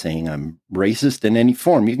 I'm not saying I'm racist in any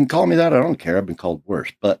form. You can call me that. I don't care. I've been called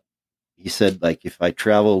worse. But he said, if I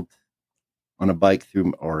traveled on a bike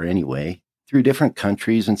through different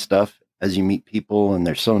countries and stuff, as you meet people and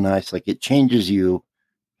they're so nice, it changes you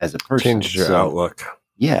as a person. Changes your outlook.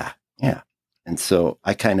 Yeah. Yeah. And so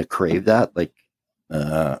I kind of crave that.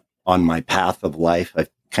 On my path of life, I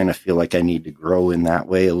kind of feel like I need to grow in that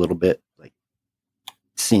way a little bit.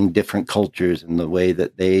 Seeing different cultures and the way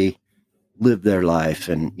that they live their life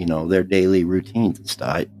and, their daily routines and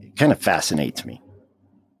stuff. It kind of fascinates me.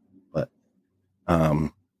 But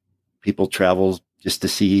people travel just to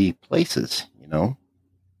see places,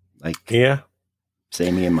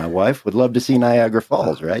 say me and my wife would love to see Niagara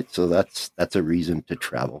Falls, right? So that's a reason to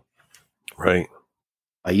travel. Right.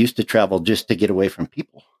 I used to travel just to get away from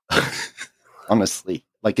people. Honestly,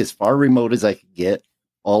 as far remote as I could get,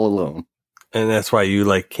 all alone. And that's why you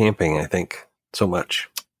like camping, I think, so much.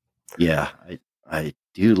 Yeah, I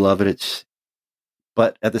do love it.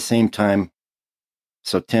 But at the same time,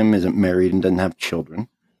 so Tim isn't married and doesn't have children.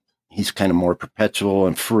 He's kind of more perpetual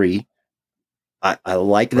and free. I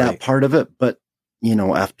like that part of it, but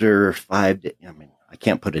after 5 days, I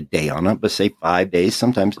can't put a day on it, but say 5 days,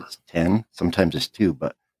 sometimes it's 10, sometimes it's 2,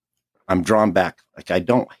 but I'm drawn back. I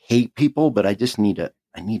don't hate people, but I just need a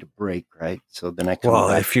break, right? So then I come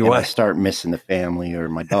back and I start missing the family or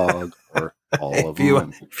my dog or all of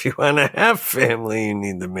them. If you want to have family, you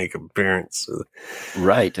need to make appearances.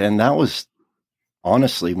 Right. And that was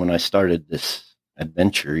honestly when I started this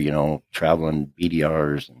adventure, traveling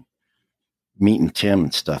BDRs and meeting Tim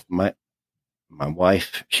and stuff. My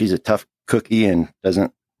wife, she's a tough cookie and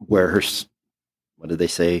doesn't wear her, what do they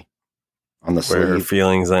say? On the sleeve. Wear her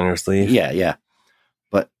feelings on her sleeve. Yeah.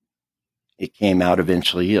 It came out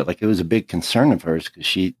eventually. It was a big concern of hers because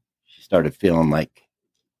she started feeling like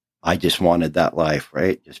I just wanted that life,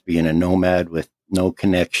 right? Just being a nomad with no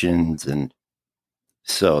connections. And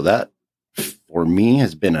so that for me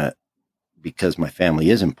has been because my family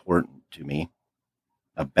is important to me,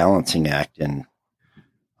 a balancing act. And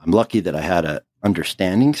I'm lucky that I had a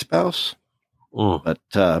understanding spouse, but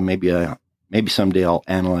maybe someday I'll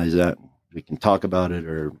analyze that. We can talk about it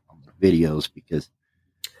or videos because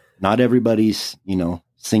not everybody's,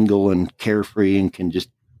 single and carefree and can just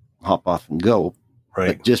hop off and go.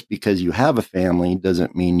 Right. But just because you have a family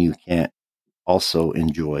doesn't mean you can't also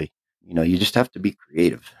enjoy. You just have to be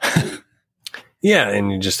creative. Yeah,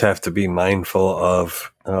 and you just have to be mindful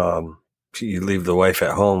of you leave the wife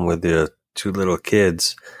at home with the 2 little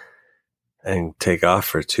kids and take off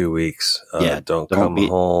for 2 weeks. Don't come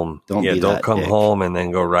home. Don't come home and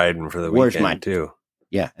then go riding for the weekend too.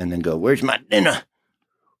 Yeah, and then go, where's my dinner?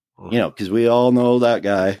 Because we all know that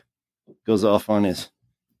guy. goes off on his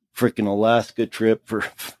freaking Alaska trip for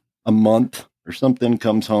a month or something,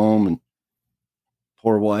 comes home, and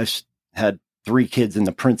poor wife's had 3 kids in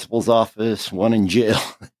the principal's office, 1 in jail.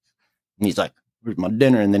 And he's like, "Where's my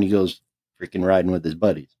dinner?" And then he goes freaking riding with his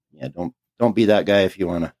buddies. Yeah, don't be that guy if you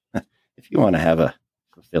want to have a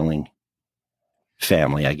fulfilling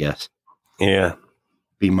family, I guess. Yeah.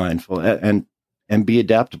 Be mindful and be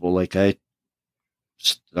adaptable. Like I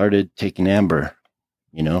started taking Amber,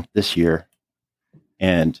 this year,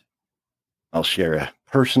 and I'll share a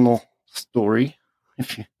personal story.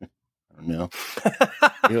 If you, I don't know,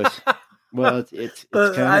 it was, well, it's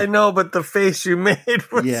kinda, I know, but the face you made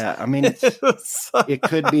was, yeah. I mean, it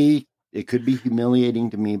could be humiliating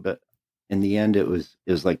to me, but in the end, it was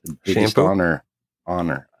like the biggest honor,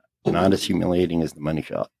 not as humiliating as the money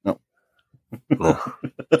shot. No.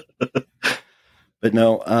 But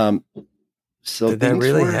no. So did that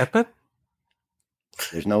really happen?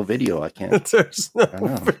 There's no video. I can't. There's no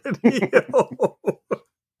video.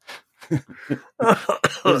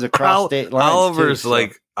 It was across state lines.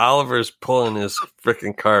 Oliver's pulling his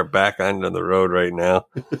freaking car back onto the road right now.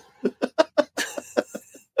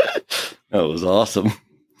 That was awesome.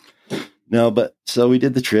 No, but so we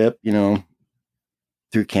did the trip,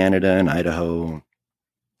 through Canada and Idaho.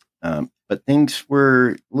 But things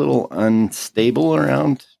were a little unstable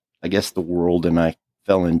around, I guess, the world, and I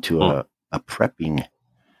fell into a prepping,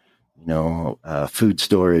 food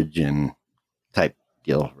storage and type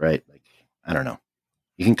deal, right? Like, I don't know.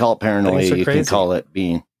 You can call it paranoia. You can call it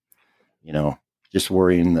being, just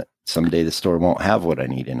worrying that someday the store won't have what I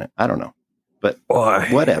need in it. I don't know. But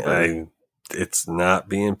whatever. It's not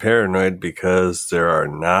being paranoid because there are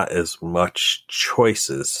not as much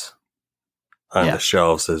choices on the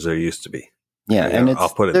shelves as there used to be. Yeah, and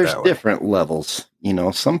there's different levels.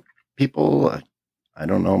 Some people, I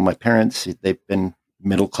don't know, my parents, they've been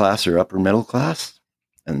middle class or upper middle class,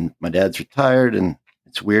 and my dad's retired, and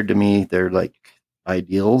it's weird to me. They're like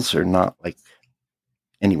ideals are not like,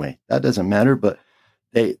 anyway, that doesn't matter, but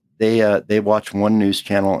they watch one news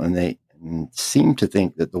channel and they seem to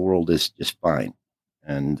think that the world is just fine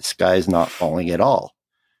and the sky is not falling at all.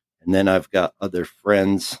 And then I've got other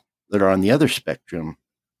friends that are on the other spectrum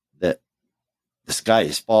that the sky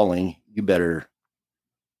is falling. You better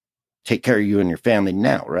take care of you and your family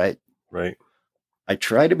now, right? Right. I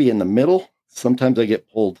try to be in the middle. Sometimes I get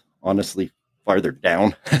pulled, honestly, farther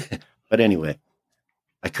down. But anyway,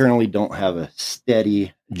 I currently don't have a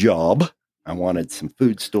steady job. I wanted some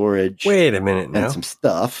food storage. Wait a minute now. And some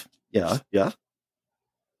stuff. Yeah.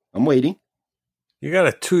 I'm waiting. You got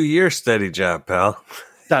a 2-year steady job, pal.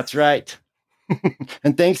 That's right.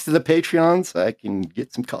 And thanks to the Patreons, I can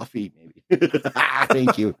get some coffee, maybe.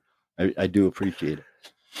 Thank you. I do appreciate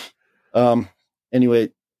it.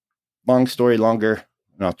 Anyway, long story longer,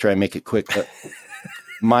 and I'll try and make it quick. But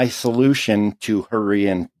my solution to hurry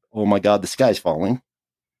and, oh my God, the sky's falling.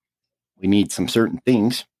 We need some certain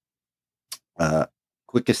things.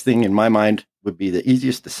 Quickest thing in my mind would be the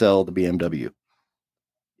easiest to sell, the BMW.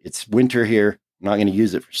 It's winter here. I'm not going to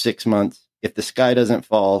use it for 6 months. If the sky doesn't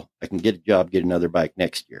fall, I can get a job, get another bike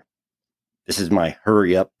next year. This is my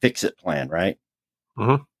hurry up, fix it plan, right?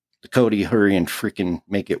 Mm-hmm. The Cody hurry and freaking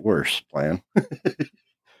make it worse plan.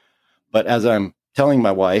 But as I'm telling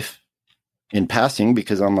my wife in passing,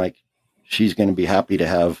 because I'm like, she's going to be happy to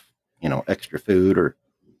have, extra food or,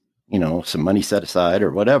 some money set aside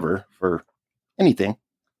or whatever for anything.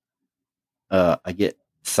 I get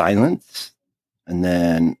silence, and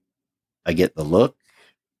then I get the look,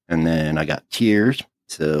 and then I got tears.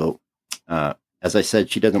 So, as I said,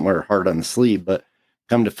 she doesn't wear her heart on the sleeve, but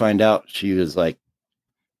come to find out, she was like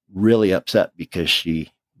really upset because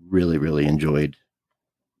she really, really enjoyed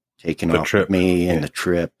taking off with me and the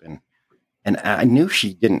trip. And I knew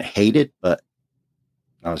she didn't hate it, but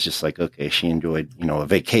I was just like, okay, she enjoyed, a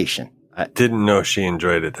vacation. I didn't know she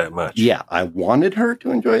enjoyed it that much. Yeah, I wanted her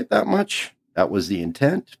to enjoy it that much. That was the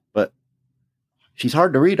intent, but she's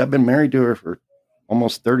hard to read. I've been married to her for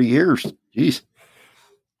almost 30 years. Jeez.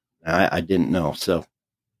 I didn't know. So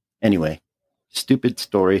anyway, stupid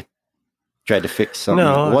story. Tried to fix something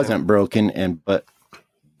that wasn't broken. But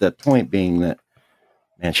the point being that,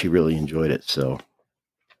 man, she really enjoyed it. So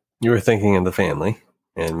you were thinking of the family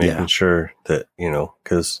and making sure that,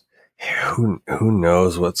 because who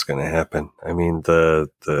knows what's going to happen? I mean, the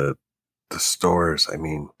stores, I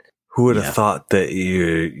mean, who would have thought that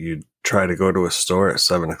you'd try to go to a store at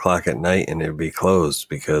 7:00 at night and it'd be closed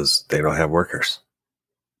because they don't have workers?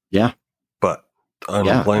 Yeah. But the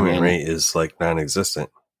unemployment rate is like non-existent.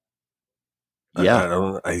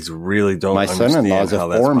 Yeah. I really don't My understand son-in-law's how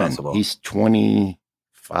a foreman. that's possible. He's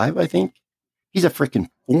 25, I think. He's a freaking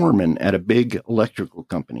foreman at a big electrical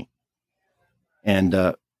company.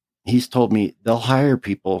 And he's told me they'll hire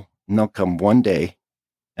people and they'll come one day,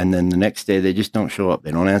 and then the next day they just don't show up.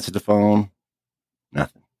 They don't answer the phone,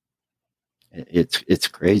 nothing. It's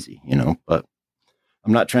crazy, but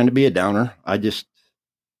I'm not trying to be a downer.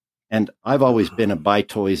 And I've always been a buy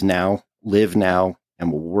toys now, live now,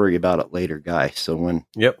 and we'll worry about it later guy. So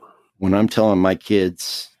when I'm telling my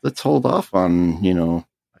kids, let's hold off on,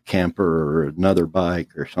 a camper or another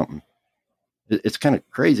bike or something, it's kind of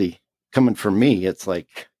crazy coming from me. It's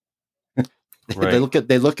like, right.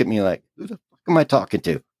 they look at me like, who the fuck am I talking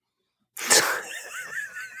to?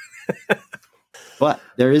 But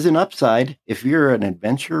there is an upside. If you're an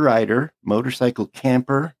adventure rider, motorcycle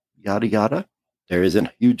camper, yada, yada, there is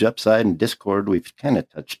a huge upside in Discord. We've kind of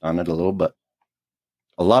touched on it a little, but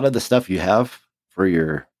a lot of the stuff you have for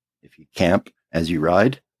if you camp as you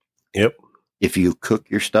ride. Yep. If you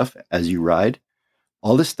cook your stuff as you ride,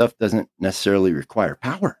 all this stuff doesn't necessarily require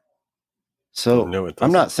power. So no,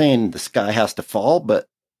 I'm not saying the sky has to fall, but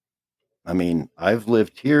I mean, I've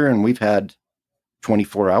lived here and we've had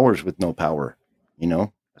 24 hours with no power.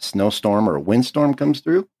 A snowstorm or a windstorm comes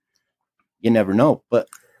through, you never know. But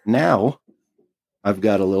now I've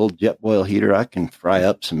got a little jet boil heater. I can fry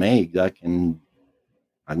up some eggs. I can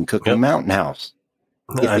cook in a mountain house.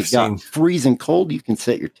 If it got freezing cold, you can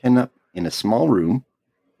set your tent up in a small room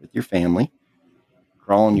with your family,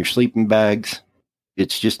 crawl in your sleeping bags.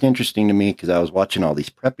 It's just interesting to me because I was watching all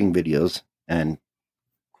these prepping videos, and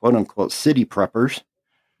quote unquote city preppers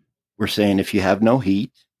were saying if you have no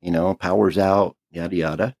heat, power's out, yada,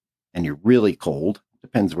 yada, and you're really cold,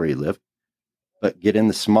 depends where you live, but get in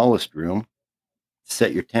the smallest room,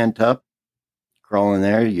 set your tent up, crawl in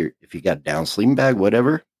there. If you got a down sleeping bag,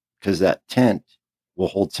 whatever, because that tent will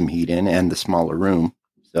hold some heat in and the smaller room.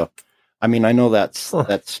 So, I mean, I know that's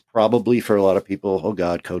probably for a lot of people. Oh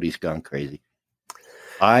God, Cody's gone crazy.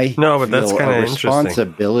 But that's kind of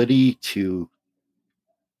responsibility to.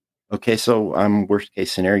 Okay, so I'm worst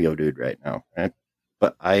case scenario dude right now, right?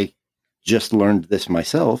 But I just learned this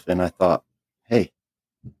myself, and I thought, hey,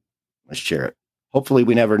 let's share it. Hopefully,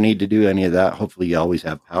 we never need to do any of that. Hopefully, you always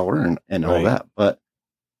have power and all that. But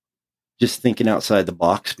just thinking outside the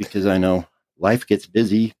box, because I know life gets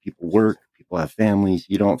busy. People work. People have families.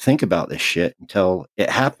 You don't think about this shit until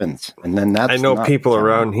it happens, and then that's. I know people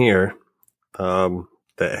around here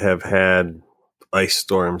that have had ice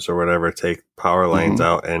storms or whatever take power lines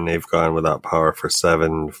out, and they've gone without power for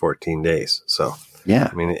 14 days. So yeah,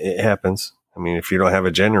 I mean, it happens. I mean, if you don't have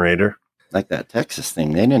a generator, like that Texas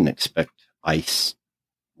thing, they didn't expect ice,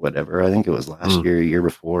 whatever. I think it was last year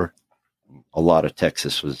before. A lot of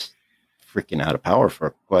Texas was freaking out of power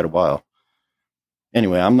for quite a while.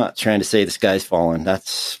 Anyway, I'm not trying to say the sky's falling.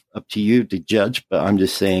 That's up to you to judge, but I'm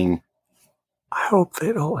just saying. I hope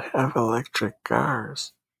they don't have electric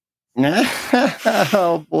cars.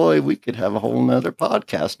 Oh boy, we could have a whole nother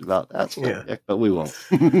podcast about that subject, but we won't.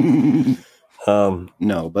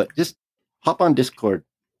 No, but just hop on Discord.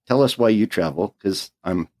 Tell us why you travel, because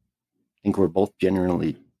I think we're both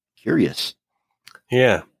genuinely curious.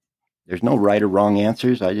 Yeah. There's no right or wrong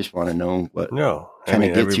answers. I just want to know what kind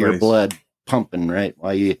of gets your blood pumping, right?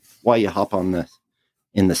 Why you hop on this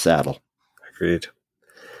in the saddle. Agreed.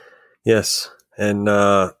 Yes. And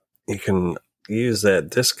you can use that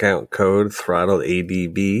discount code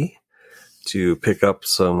ThrottledADB to pick up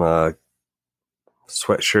some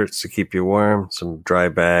sweatshirts to keep you warm, some dry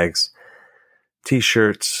bags,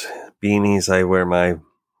 t-shirts, beanies. I wear my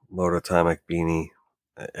Mototomic beanie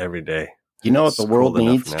every day. You know what the world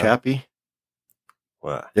needs, Chappie?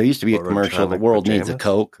 What? There used to be a commercial, the world needs a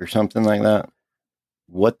Coke or something like that.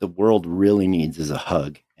 What the world really needs is a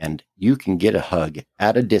hug. And you can get a hug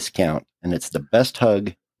at a discount, and it's the best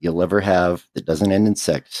hug you'll ever have that doesn't end in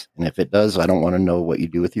sex. And if it does, I don't want to know what you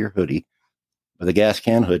do with your hoodie. But the gas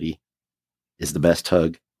can hoodie is the best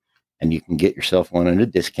hug, and you can get yourself one at a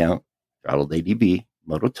discount, ThrottledADB,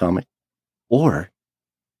 Mototomic, or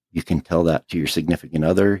you can tell that to your significant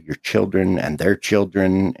other, your children and their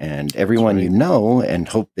children, and everyone you know, and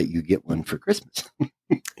hope that you get one for Christmas.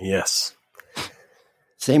 Yes.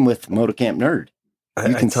 Same with Motocamp Nerd.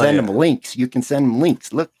 You can send them links. You can send them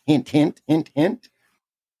links. Look, hint, hint, hint, hint,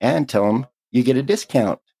 and tell them you get a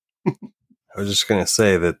discount. I was just going to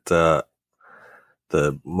say that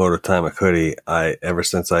the Mototomic hoodie, ever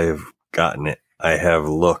since I've gotten it, I have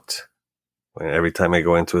looked. Every time I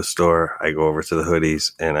go into a store, I go over to the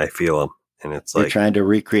hoodies and I feel them. And it's You're trying to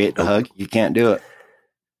recreate the hug? You can't do it.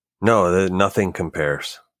 No, nothing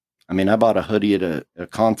compares. I mean, I bought a hoodie at a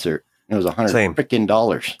concert. It was $100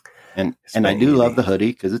 freaking. And I do love the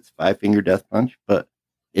hoodie because it's 5 Finger Death Punch, but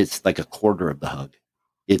it's like a quarter of the hug.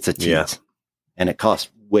 It's a tease. And it costs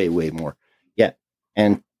way, way more. Yeah.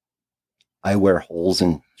 And I wear holes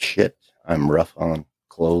and shit. I'm rough on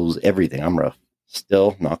clothes, everything. I'm rough.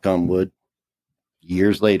 Still, knock on wood,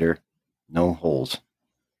 years later, no holes.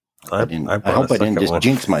 I hope I didn't just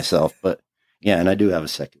jinx myself, but yeah, and I do have a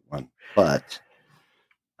second one. But,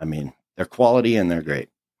 I mean, they're quality and they're great.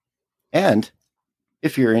 And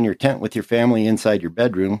if you're in your tent with your family inside your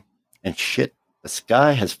bedroom and shit, the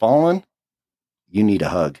sky has fallen, you need a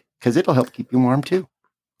hug because it'll help keep you warm too.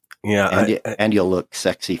 Yeah. And you'll look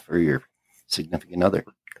sexy for your significant other.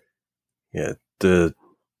 Yeah. The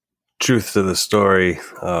truth to the story,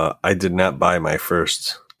 I did not buy my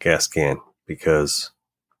first gas can because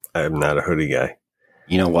I'm not a hoodie guy.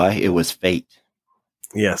 You know why? It was fate.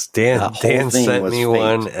 Yes, Dan sent me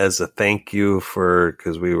one as a thank you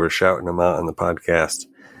because we were shouting him out on the podcast.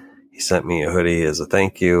 He sent me a hoodie as a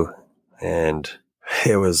thank you, and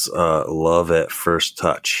it was love at first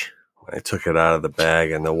touch. When I took it out of the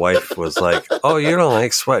bag, and the wife was like, "Oh, you don't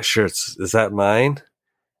like sweatshirts? Is that mine?"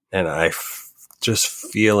 And just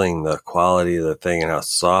feeling the quality of the thing and how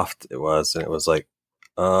soft it was, and it was like,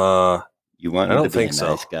 you want to be a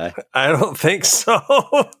nice guy? I don't think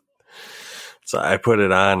so." So I put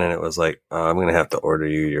it on and it was like, I'm going to have to order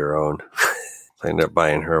you your own. I ended up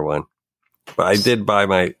buying her one. But I did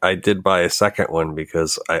buy a second one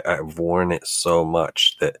because I've worn it so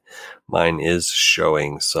much that mine is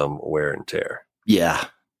showing some wear and tear. Yeah.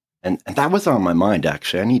 And that was on my mind,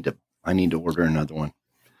 actually. I need to order another one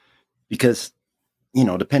because, you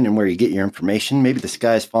know, depending where you get your information, maybe the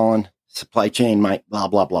sky's falling, supply chain might blah,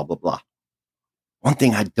 blah, blah, blah, blah. One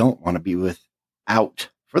thing I don't want to be without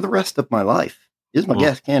for the rest of my life is my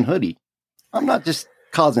gas can hoodie. I'm not just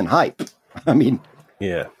causing hype. I mean,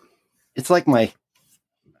 yeah, it's like my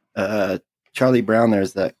Charlie Brown.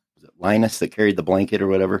 There's that Linus that carried the blanket or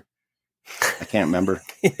whatever. I can't remember.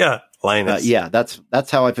 Yeah, Linus. Yeah,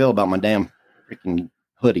 that's how I feel about my damn freaking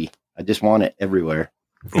hoodie. I just want it everywhere.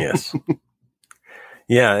 Yes.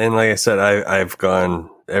 Yeah, and like I said, I've gone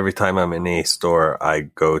every time I'm in a store. I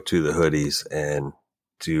go to the hoodies and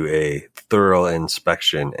do a thorough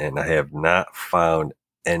inspection, and I have not found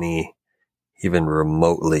any even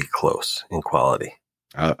remotely close in quality.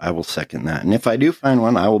 I will second that. And if I do find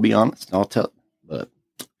one, I will be honest. I'll tell. But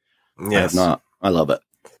yes. I have not. I love it.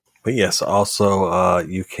 But yes, also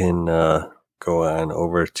you can go on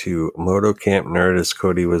over to Moto Camp Nerd, as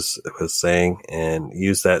Cody was saying, and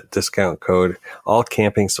use that discount code, all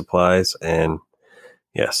camping supplies, and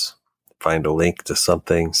yes, find a link to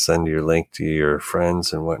something, send your link to your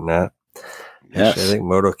friends and whatnot. Yes. Actually, I think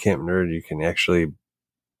Moto Camp Nerd, you can actually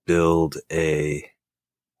build a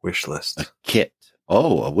wish list. A kit.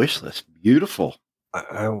 Oh, a wish list. Beautiful.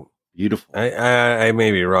 Beautiful. I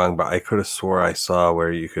may be wrong, but I could have swore I saw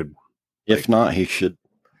where you could. If not, he should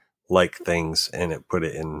like things and put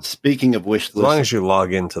it in. Speaking of wish list, as long as you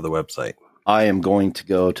log into the website. I am going to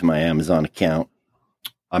go to my Amazon account.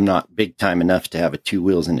 I'm not big time enough to have a 2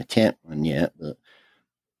 wheels in a tent one yet, but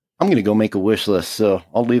I'm going to go make a wish list. So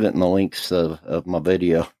I'll leave it in the links of my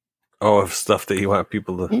video. Oh, of stuff that you want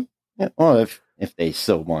people to. Yeah. Well, if they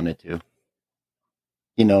so wanted to,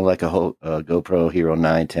 you know, like a whole GoPro Hero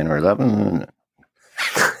 9, 10, or 11.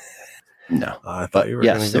 No, I thought you were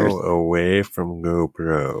going to go away from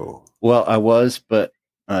GoPro. Well, I was, but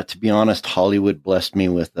to be honest, Hollywood blessed me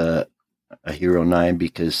with a Hero 9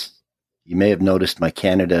 because you may have noticed my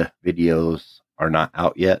Canada videos are not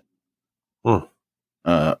out yet. Well,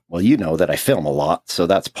 you know that I film a lot, so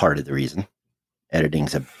that's part of the reason.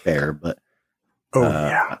 Editing's a bear, but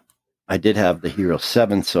yeah, I did have the Hero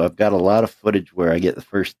 7, so I've got a lot of footage where I get the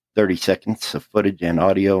first 30 seconds of footage and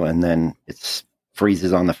audio, and then it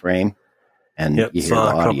freezes on the frame, and you hear the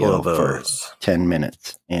audio for 10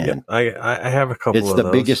 minutes. And I have a couple of those. It's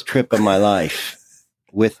the biggest trip of my life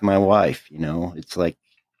with my wife, you know. It's like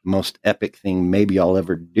the most epic thing maybe I'll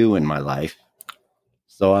ever do in my life.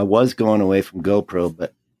 So I was going away from GoPro,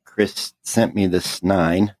 but Chris sent me this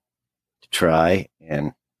 9 to try,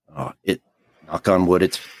 and knock on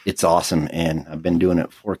wood, it's awesome, and I've been doing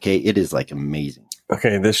it 4K. It is like amazing.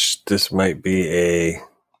 Okay, this might be a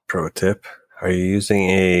pro tip. Are you using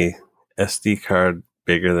a SD card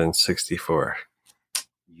bigger than 64?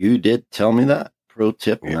 You did tell me that pro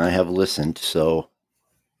tip, and I have listened. So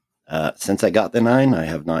since I got the 9, I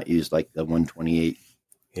have not used like the 128.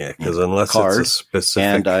 Yeah, because unless card, it's a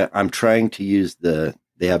specific, and I'm trying to use they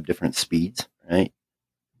have different speeds, right?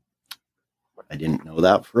 I didn't know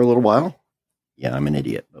that for a little while. Yeah, I'm an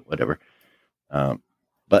idiot, but whatever.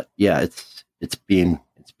 But yeah, it's being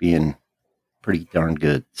pretty darn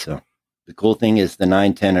good. So the cool thing is the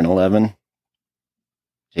 9, 10, and 11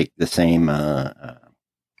 take the same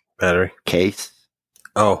Battery case.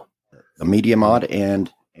 Oh, The Media Mod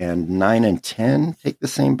and 9 and 10 take the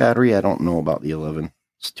same battery. I don't know about the 11.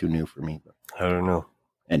 It's too new for me. But I don't know.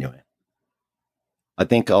 anyway, I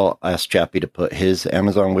think I'll ask Chappie to put his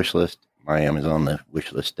Amazon wish list, my Amazon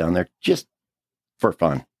wish list down there just for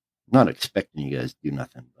fun. Not expecting you guys to do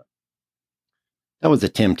nothing, but that was a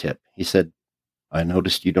Tim tip. He said, I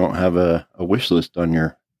noticed you don't have a wish list on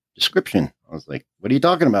your description. I was like, what are you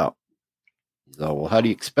talking about? He's all, well, how do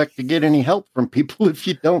you expect to get any help from people if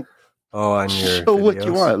you don't on your show videos? what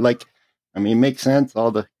you want? Like, I mean, it makes sense. All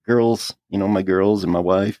the girls, my girls and my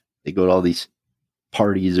wife, they go to all these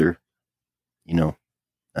parties or,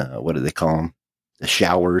 what do they call them? The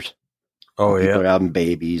showers. Oh, yeah. People are having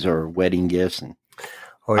babies or wedding gifts. And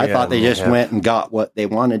I thought they just went and got what they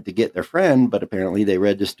wanted to get their friend, but apparently they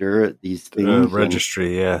register at these things.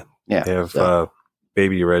 Registry, yeah. Yeah. They have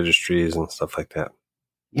baby registries and stuff like that.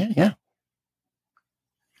 Yeah.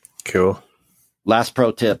 Cool. Last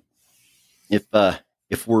pro tip.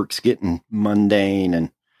 If work's getting mundane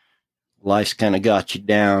and life's kind of got you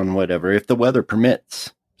down, whatever, if the weather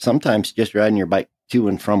permits, sometimes just riding your bike to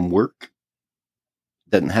and from work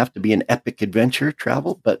doesn't have to be an epic adventure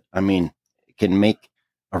travel, but I mean, it can make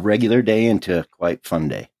a regular day into a quite fun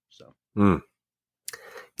day. So,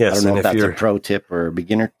 yes, I don't know if that's a pro tip or a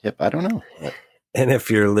beginner tip. I don't know. But. And if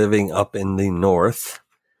you're living up in the north,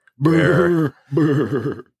 where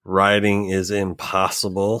riding is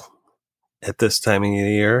impossible at this time of the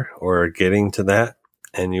year, or getting to that,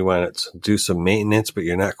 and you want to do some maintenance, but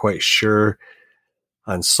you're not quite sure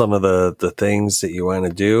on some of the things that you want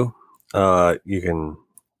to do,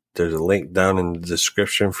 there's a link down in the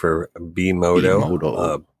description for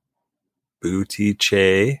Bimoto.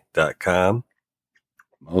 Butiche.com.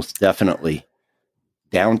 Most definitely.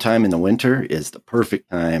 Downtime in the winter is the perfect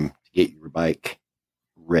time to get your bike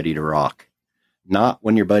ready to rock. Not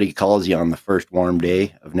when your buddy calls you on the first warm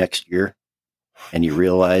day of next year and you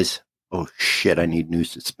realize, oh shit, I need new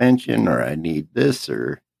suspension or I need this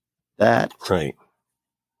or that. Right.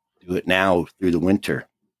 Do it now through the winter.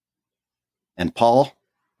 And Paul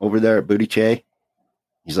over there at Butiche,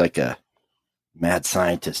 he's like a mad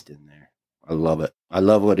scientist in there. I love it. I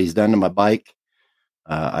love what he's done to my bike.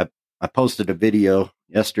 I posted a video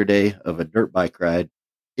yesterday of a dirt bike ride.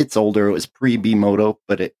 It's older. It was pre-Bimoto,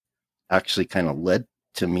 but it actually kind of led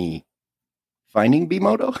to me finding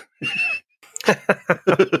Bimoto.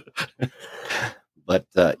 But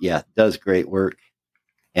yeah, does great work.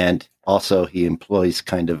 And also he employs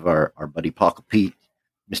kind of our buddy Paco Pete,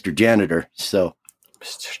 Mr. Janitor. So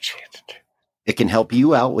Mr. Janitor. It can help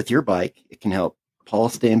you out with your bike. It can help Paul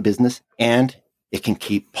stay in business, and it can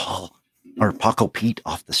keep Paco Pete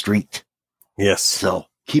off the street. Yes. So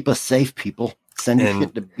keep us safe, people. Send your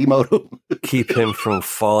shit to Bimoto. Keep him from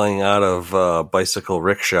falling out of bicycle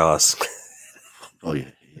rickshaws. Oh,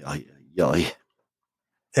 yeah.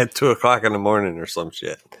 At 2:00 in the morning or some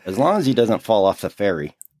shit. As long as he doesn't fall off the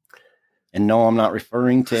ferry. And no, I'm not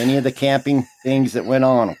referring to any of the camping things that went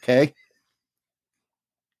on, okay?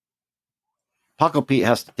 Paco Pete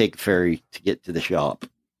has to take a ferry to get to the shop.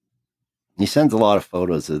 He sends a lot of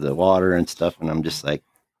photos of the water and stuff, and I'm just like,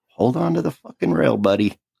 hold on to the fucking rail,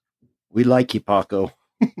 buddy. We like you, Paco.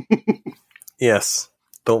 Yes.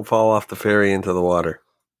 Don't fall off the ferry into the water.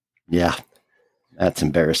 Yeah. That's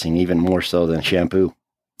embarrassing, even more so than shampoo.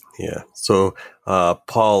 Yeah. So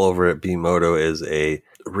Paul over at Bimoto is a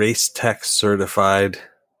Race Tech certified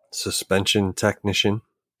suspension technician.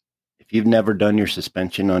 If you've never done your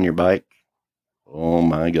suspension on your bike, oh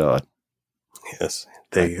my God. Yes.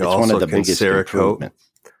 They it's also one of the can biggest Cerakote.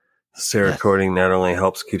 Cerakoting not only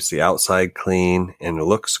helps keeps the outside clean and it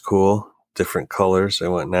looks cool, different colors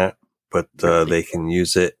and whatnot, but they can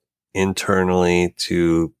use it internally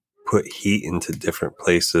to put heat into different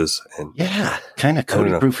places. And yeah, kind of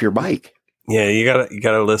coating proof your bike. Yeah, you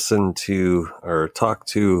gotta listen to or talk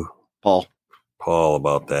to Paul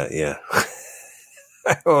about that. Yeah.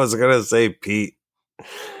 I was gonna say Pete.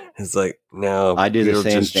 It's like, no, I do the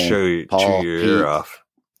same thing. Chew your ear off.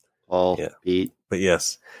 Paul, yeah. Pete. But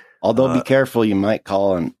yes. Although be careful, you might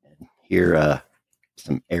call and hear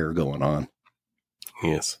some air going on.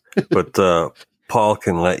 Yes. But Paul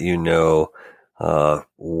can let you know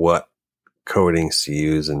what coatings to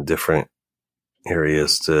use in different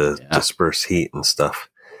areas to disperse heat and stuff.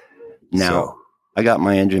 Now, I got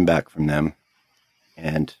my engine back from them,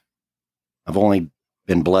 and I've only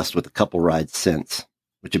been blessed with a couple rides since,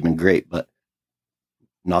 which have been great, but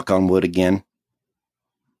knock on wood again.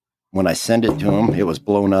 When I sent it to them, it was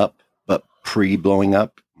blown up, but pre-blowing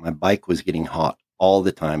up, my bike was getting hot all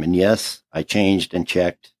the time. And yes, I changed and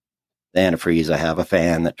checked the antifreeze. I have a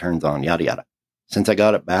fan that turns on, yada, yada. since I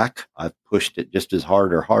got it back, I've pushed it just as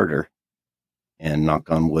hard or harder. And knock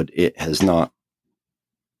on wood, it has not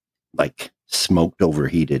like smoked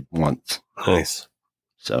overheated once. Nice.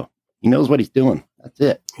 So he knows what he's doing. That's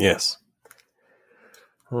it. Yes.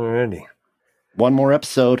 Alrighty. One more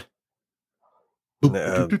episode.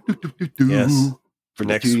 Yes. For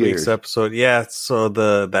next week's episode. Yeah. So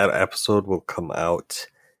that episode will come out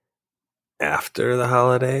after the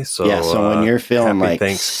holiday. So yeah. So when you're feeling like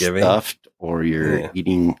Thanksgiving stuffed or you're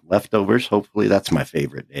eating leftovers, hopefully that's my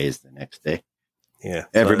favorite day is the next day. Yeah.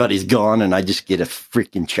 Everybody's gone and I just get a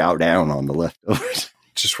freaking chow down on the leftovers.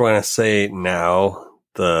 Just want to say now,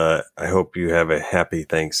 I hope you have a happy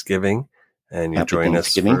Thanksgiving and you join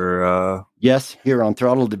us for... yes, here on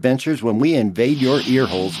Throttled Adventures, when we invade your ear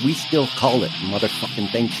holes, we still call it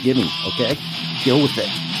motherfucking Thanksgiving, okay? Deal with it.